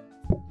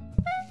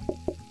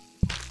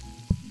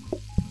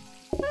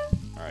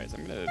 Alright, so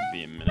I'm gonna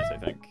be a minute, I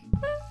think.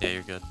 Yeah,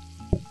 you're good.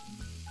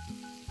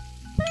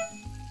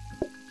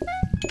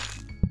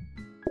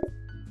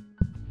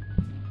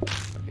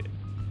 Okay.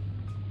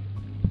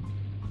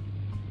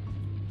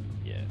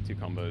 Yeah, 2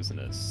 combos and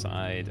a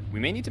side. We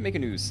may need to make a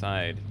new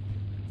side.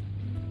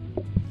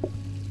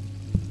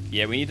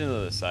 Yeah, we need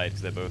another side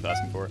because they're both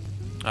asking for it.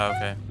 Oh,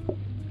 okay.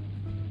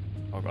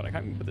 Oh god, I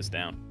can't even put this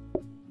down.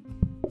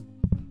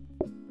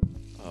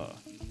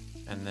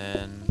 And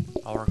then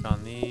I'll work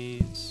on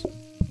these.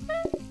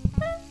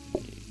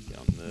 Get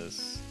on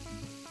this.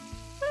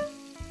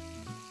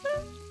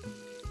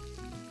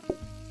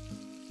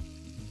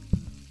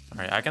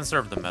 Alright, I can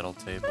serve the metal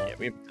table. Yeah,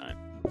 we have time.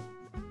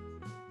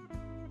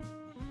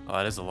 Oh,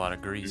 that is a lot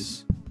of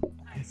grease.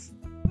 Nice.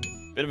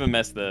 Bit of a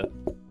mess there.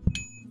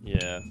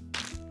 Yeah.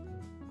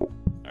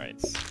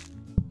 Alright.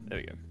 There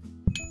we go.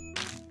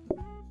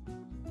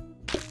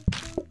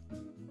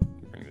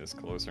 Bring this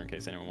closer in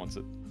case anyone wants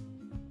it.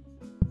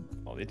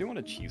 Oh, they do want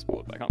a cheese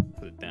board, but I can't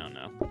put it down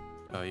now.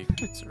 Oh, you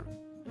can serve.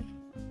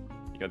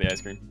 You got the ice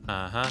cream?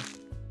 Uh-huh.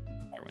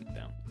 I went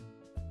down.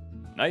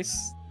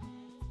 Nice.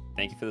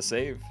 Thank you for the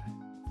save.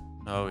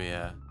 Oh,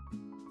 yeah.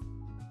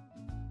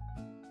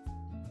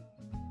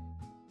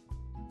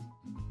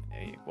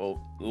 Hey,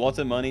 well, lots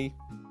of money.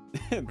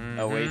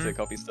 A way to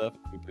copy stuff.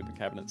 Put the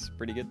cabinets.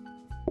 Pretty good.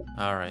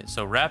 Alright,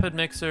 so rapid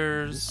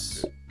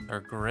mixers are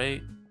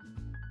great.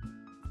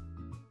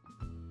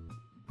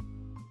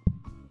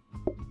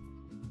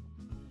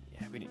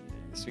 Yeah, we didn't.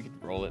 I guess we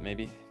could roll it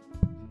maybe.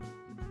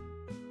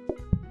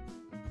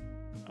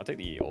 I'll take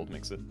the old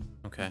mixer.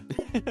 Okay.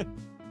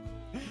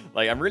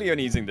 Like, I'm really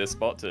only using this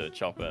spot to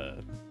chop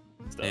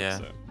stuff, Yeah.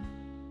 so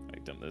I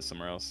dump this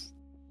somewhere else.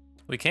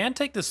 We can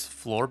take this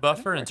floor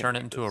buffer and turn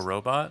it into a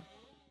robot.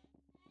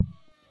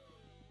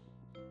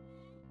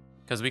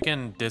 Because we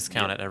can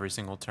discount it every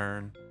single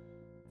turn. I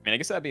mean, I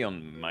guess that'd be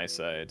on my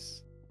side.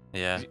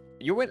 Yeah.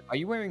 Are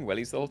you wearing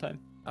wellies the whole time?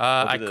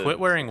 I quit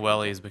wearing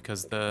wellies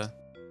because the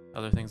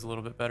other thing's a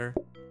little bit better,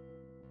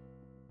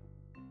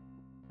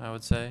 I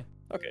would say.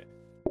 Okay.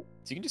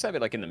 So you can just have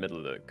it like in the middle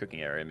of the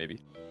cooking area,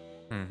 maybe.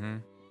 Mm-hmm.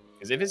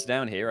 Because if it's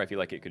down here, I feel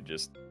like it could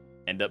just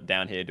end up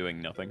down here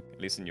doing nothing.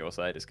 At least in your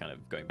side, it's kind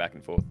of going back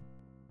and forth.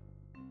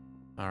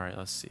 Alright,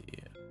 let's see.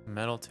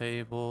 Metal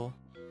table.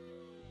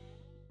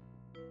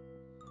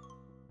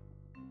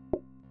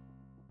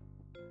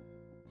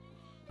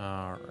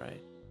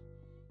 Alright.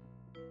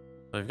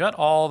 We've got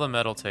all the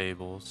metal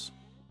tables.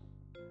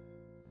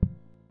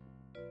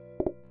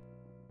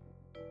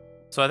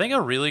 So I think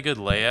a really good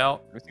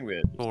layout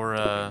for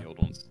the old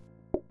ones.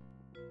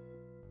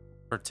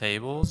 For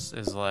tables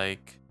is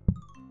like,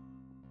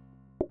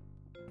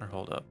 or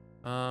hold up.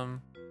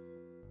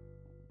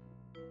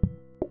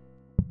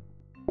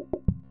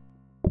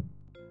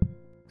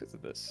 Because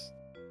of this.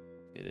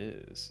 It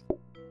is.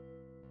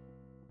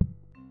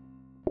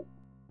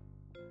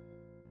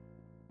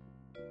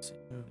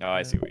 Oh,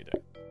 I see what you're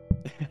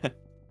doing.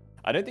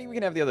 I don't think we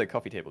can have the other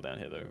coffee table down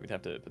here, though. We'd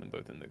have to put them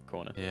both in the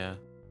corner. Yeah.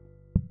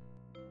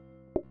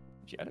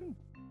 Gee, I don't...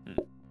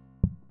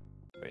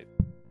 Wait.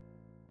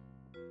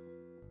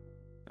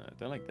 I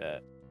don't like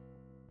that.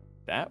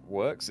 That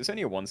works. It's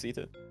only a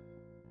one-seater.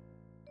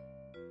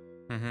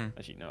 Mm-hmm.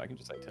 Actually, no, I can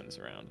just like turn this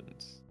around and...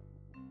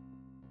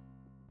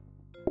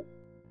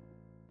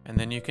 And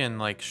then you can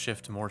like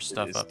shift more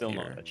stuff It's up still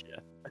here. not a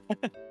chair.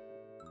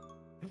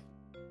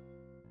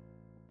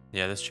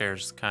 Yeah, this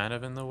chair's kind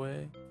of in the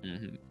way.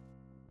 Mm-hmm.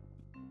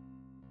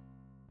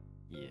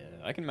 Yeah,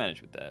 I can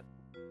manage with that.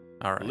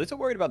 All right. A little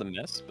worried about the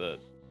mess, but...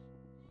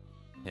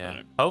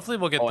 Yeah. Hopefully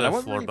we'll get and I the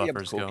won't floor really be able to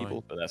buffers call going.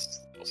 people, but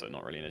that's also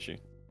not really an issue.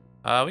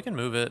 We can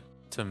move it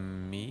to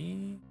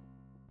me.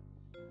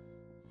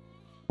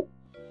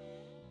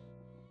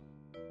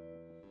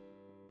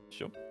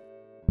 Sure.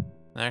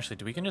 Actually,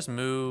 we can just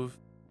move.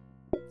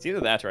 It's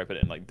either that or I put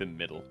it in like the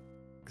middle.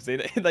 Because they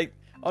like...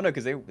 Oh no,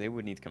 because they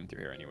would need to come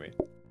through here anyway.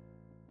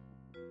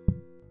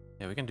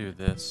 Yeah, we can do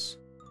this.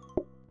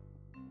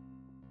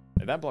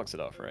 Like, that blocks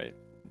it off, right?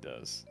 It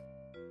does.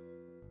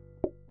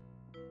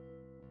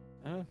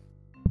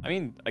 I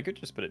mean, I could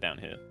just put it down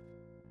here.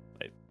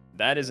 Like,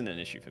 that isn't an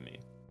issue for me.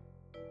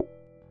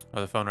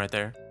 Oh, the phone right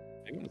there.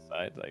 Maybe on the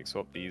side, like,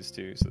 swap these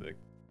two so that...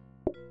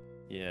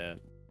 Yeah.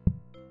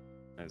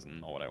 That's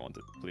not what I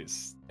wanted,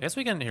 please. I guess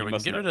we can, here, we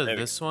can get rid of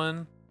this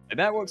one. And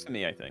that works for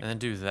me, I think. And then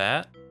do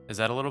that. Is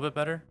that a little bit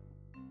better?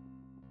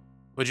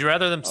 Would you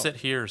rather them sit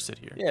here or sit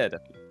here? Yeah,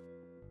 definitely.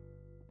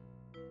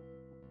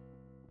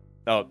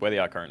 Oh, where they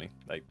are currently.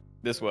 Like,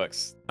 this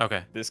works.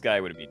 Okay. This guy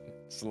would be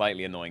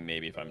slightly annoying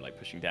maybe if I'm like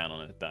pushing down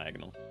on a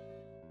diagonal.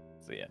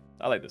 So yeah,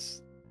 I like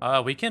this.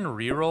 We can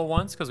reroll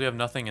once because we have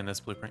nothing in this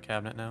blueprint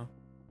cabinet now.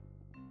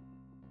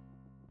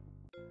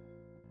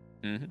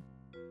 Mm-hmm.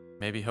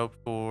 Maybe hope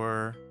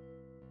for...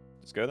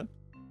 Let's go then.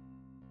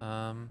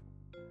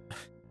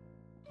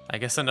 I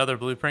guess another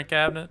blueprint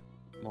cabinet.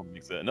 Come on,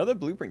 mix it. Another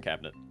blueprint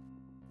cabinet.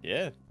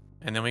 Yeah.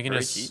 And then we can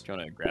Very just... cheap. Do you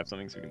want to grab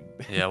something so we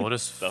can... Yeah, we'll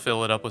just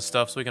fill it up with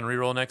stuff so we can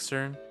reroll next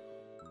turn.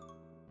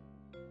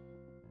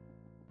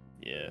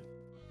 Yeah.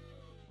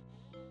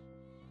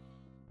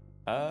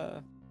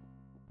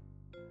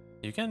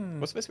 You can...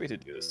 What's the best way to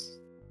do this?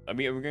 I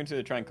mean, are we going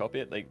to try and copy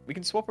it? Like, we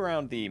can swap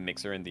around the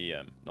mixer and the,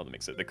 not the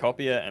mixer, the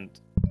copier and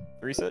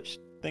research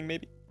thing,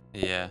 maybe?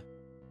 Yeah.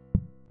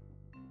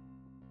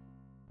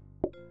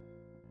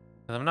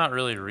 I'm not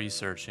really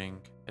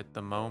researching at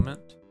the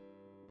moment.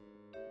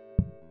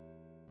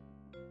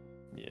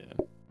 Yeah.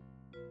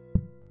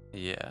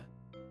 Yeah.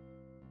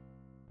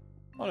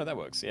 Oh, no, that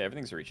works. Yeah,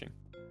 everything's reaching.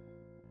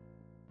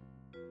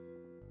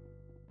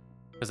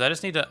 Because I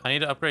need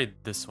to upgrade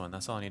this one.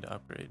 That's all I need to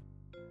upgrade.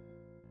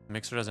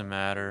 Mixer doesn't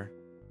matter.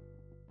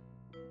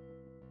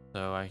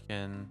 So I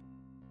can...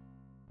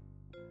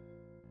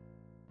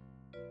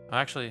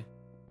 Actually...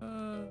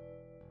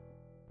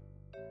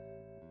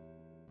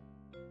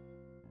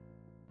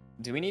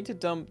 Do we need to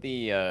dump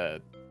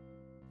the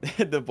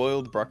the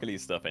boiled broccoli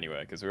stuff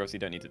anywhere? Because we obviously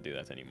don't need to do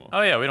that anymore.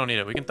 Oh yeah, we don't need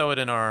it. We can throw it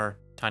in our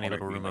tiny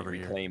little room over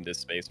here. Reclaim this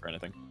space for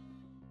anything.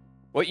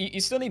 Well, you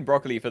still need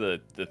broccoli for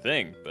the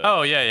thing. But...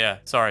 Oh yeah.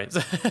 Sorry.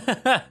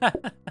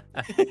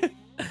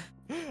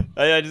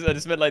 I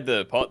just meant like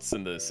the pots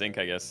and the sink,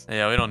 I guess.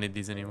 Yeah, we don't need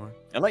these anymore.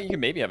 And like you can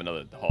maybe have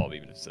another hob,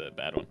 even if it's a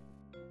bad one.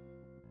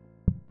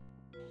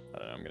 I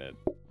don't know. I'm gonna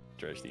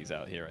dredge these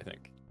out here, I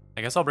think.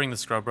 I guess I'll bring the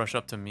scrub brush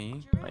up to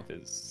me. Life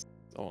is...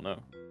 Oh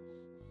no.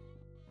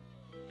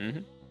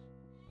 Mhm.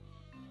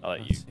 I'll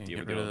let you deal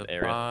with the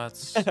area.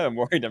 Pots. I'm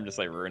worried I'm just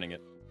like ruining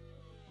it.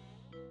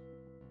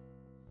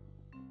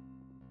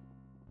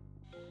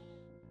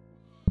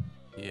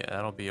 Yeah,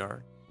 that'll be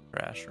our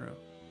trash room.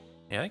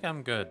 Yeah, I think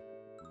I'm good.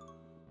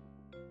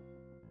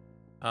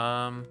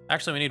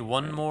 Actually, we need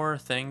one more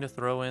thing to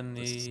throw in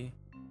the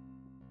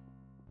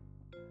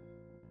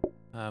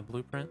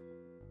blueprint.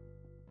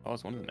 Oh,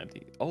 it's one of them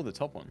empty. Oh, the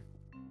top one.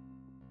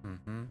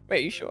 Mm-hmm.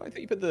 Wait, you sure? I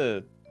thought you put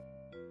the...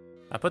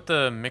 I put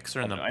the mixer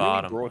in the I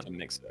bottom. I brought a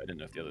mixer. I didn't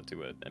know if the other two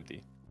were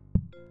empty.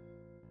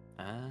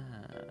 Ah.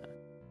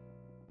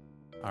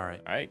 All right.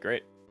 All right,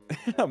 great.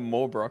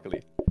 More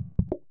broccoli.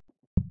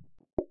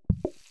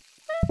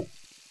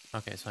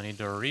 Okay, so I need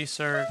to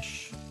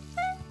research.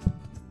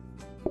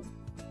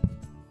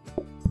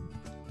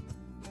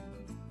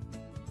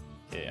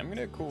 Okay, I'm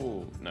gonna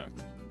call... No. Do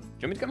you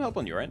want me to come help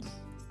on your end?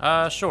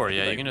 Sure,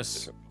 yeah, you can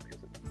just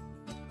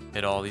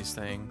hit all these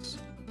things.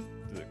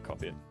 Do the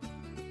copy it.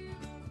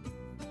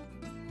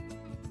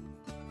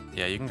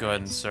 Yeah, you can go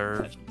ahead and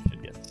serve.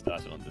 Should get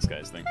started on this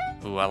guy's thing.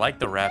 Ooh, I like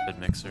the rapid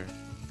mixer.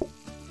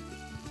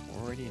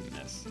 Already in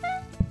mess.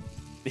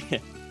 Yeah.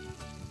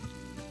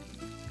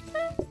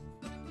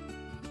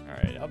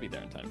 Alright, I'll be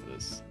there in time for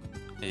this.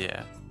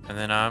 Yeah, and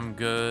then I'm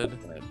good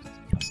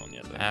On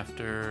yet,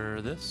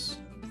 after this.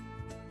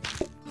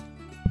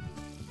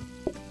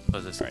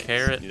 Was this right,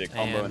 carrot need a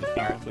combo and a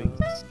carrot, combo.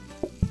 please.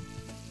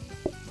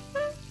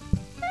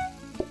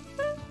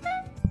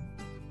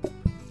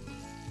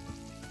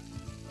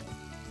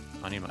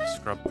 I need my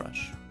scrub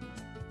brush.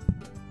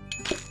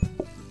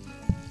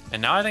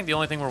 And now I think the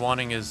only thing we're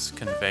wanting is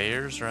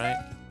conveyors, right?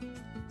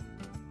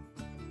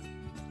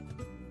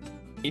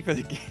 For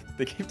the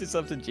gift is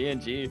up to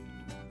G&G.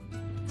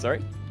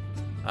 Sorry?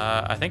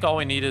 I think all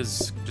we need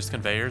is just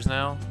conveyors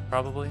now,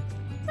 probably.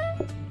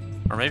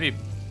 Or maybe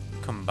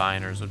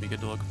combiners would be good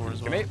to look for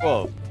as well.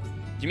 Well, do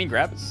you mean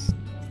grabbers?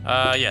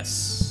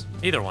 Yes.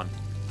 Either one.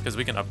 Because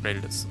we can upgrade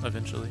it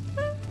eventually.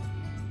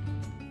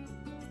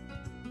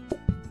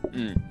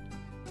 Hmm.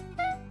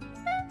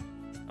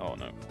 Oh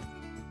no.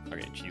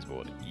 Okay, cheese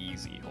board.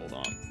 Easy. Hold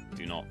on.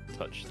 Do not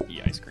touch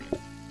the ice cream.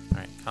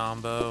 Alright,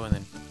 combo and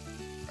then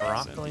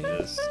broccoli.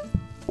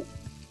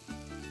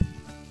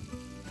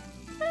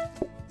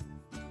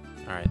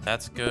 Alright,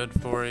 that's good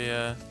for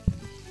you.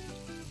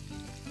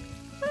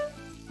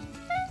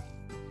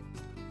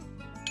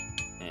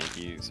 Thank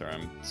you. Sorry,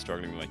 I'm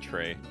struggling with my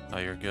tray. Oh,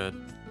 you're good.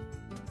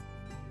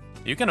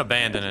 You can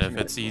abandon it if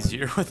it's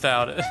easier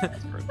without it.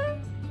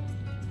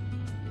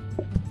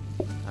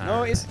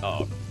 No, it's...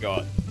 Oh,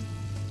 God.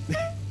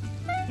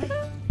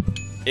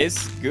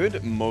 It's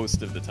good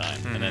most of the time,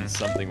 and then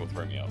something will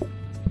throw me off.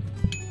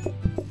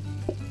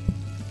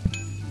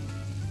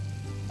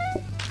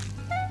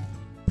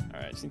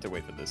 Alright, I just need to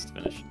wait for this to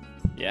finish.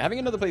 Yeah, having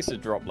another place to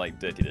drop, like,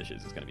 dirty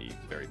dishes is going to be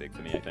very big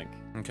for me, I think.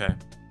 Okay.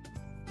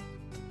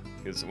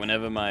 Because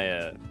whenever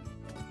my...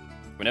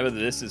 whenever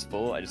this is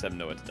full, I just have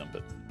nowhere to dump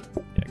it.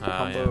 Yeah,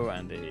 combo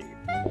and a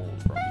normal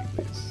broccoli,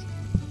 please.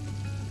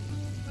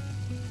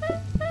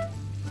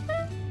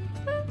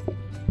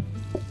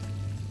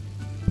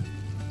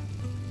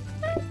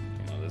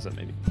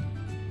 Maybe.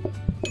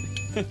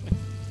 I'm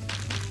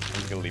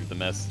just gonna leave the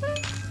mess.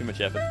 Too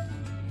much effort.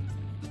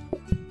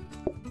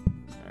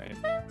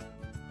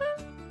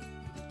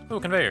 Ooh,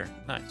 conveyor.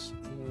 Nice.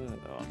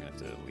 Oh, I'm gonna have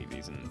to leave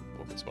these in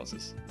awkward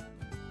spots.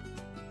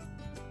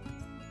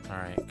 All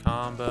right,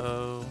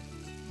 combo.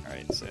 All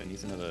right, so it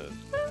needs another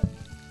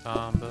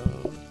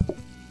Combo.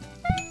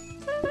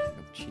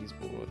 cheese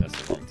board.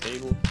 That's the wrong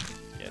table.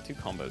 Yeah, 2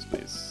 combos,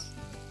 please.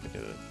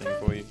 Get the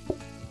thing for you.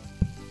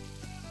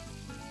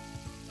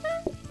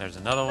 There's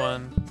another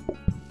one.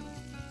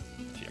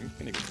 Gee, I'm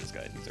gonna get this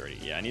guy. He's already.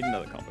 Yeah, I need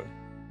another combo.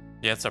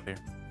 Yeah, it's up here.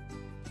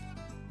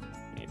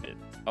 Need it.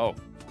 Oh,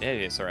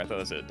 yeah. Sorry, I thought it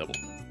was a double.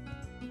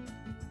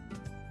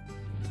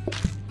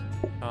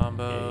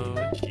 Combo.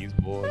 Okay, cheese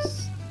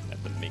boards. I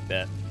have to make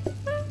that.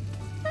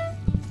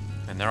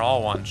 And they're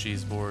all 1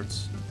 cheese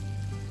boards.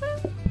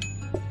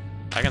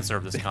 I can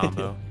serve this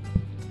combo.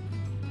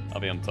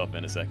 I'll be on top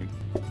in a second.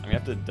 I'm gonna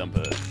have to dump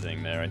a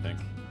thing there, I think.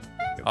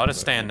 I'll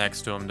just stand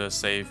next to him to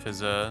save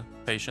his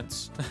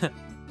patience.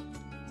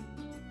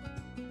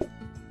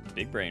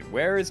 Big brain.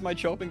 Where is my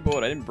chopping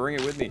board? I didn't bring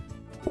it with me.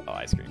 Oh,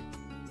 ice cream.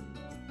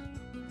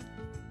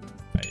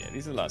 Alright, yeah,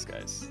 these are the last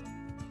guys.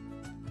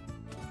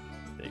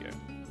 There you go.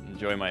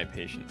 Enjoy my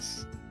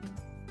patience.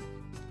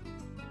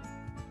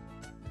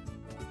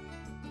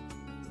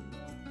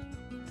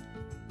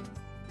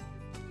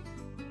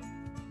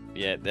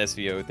 Yeah,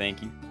 SVO,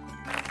 thank you.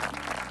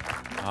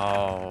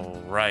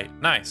 All right,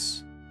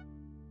 nice.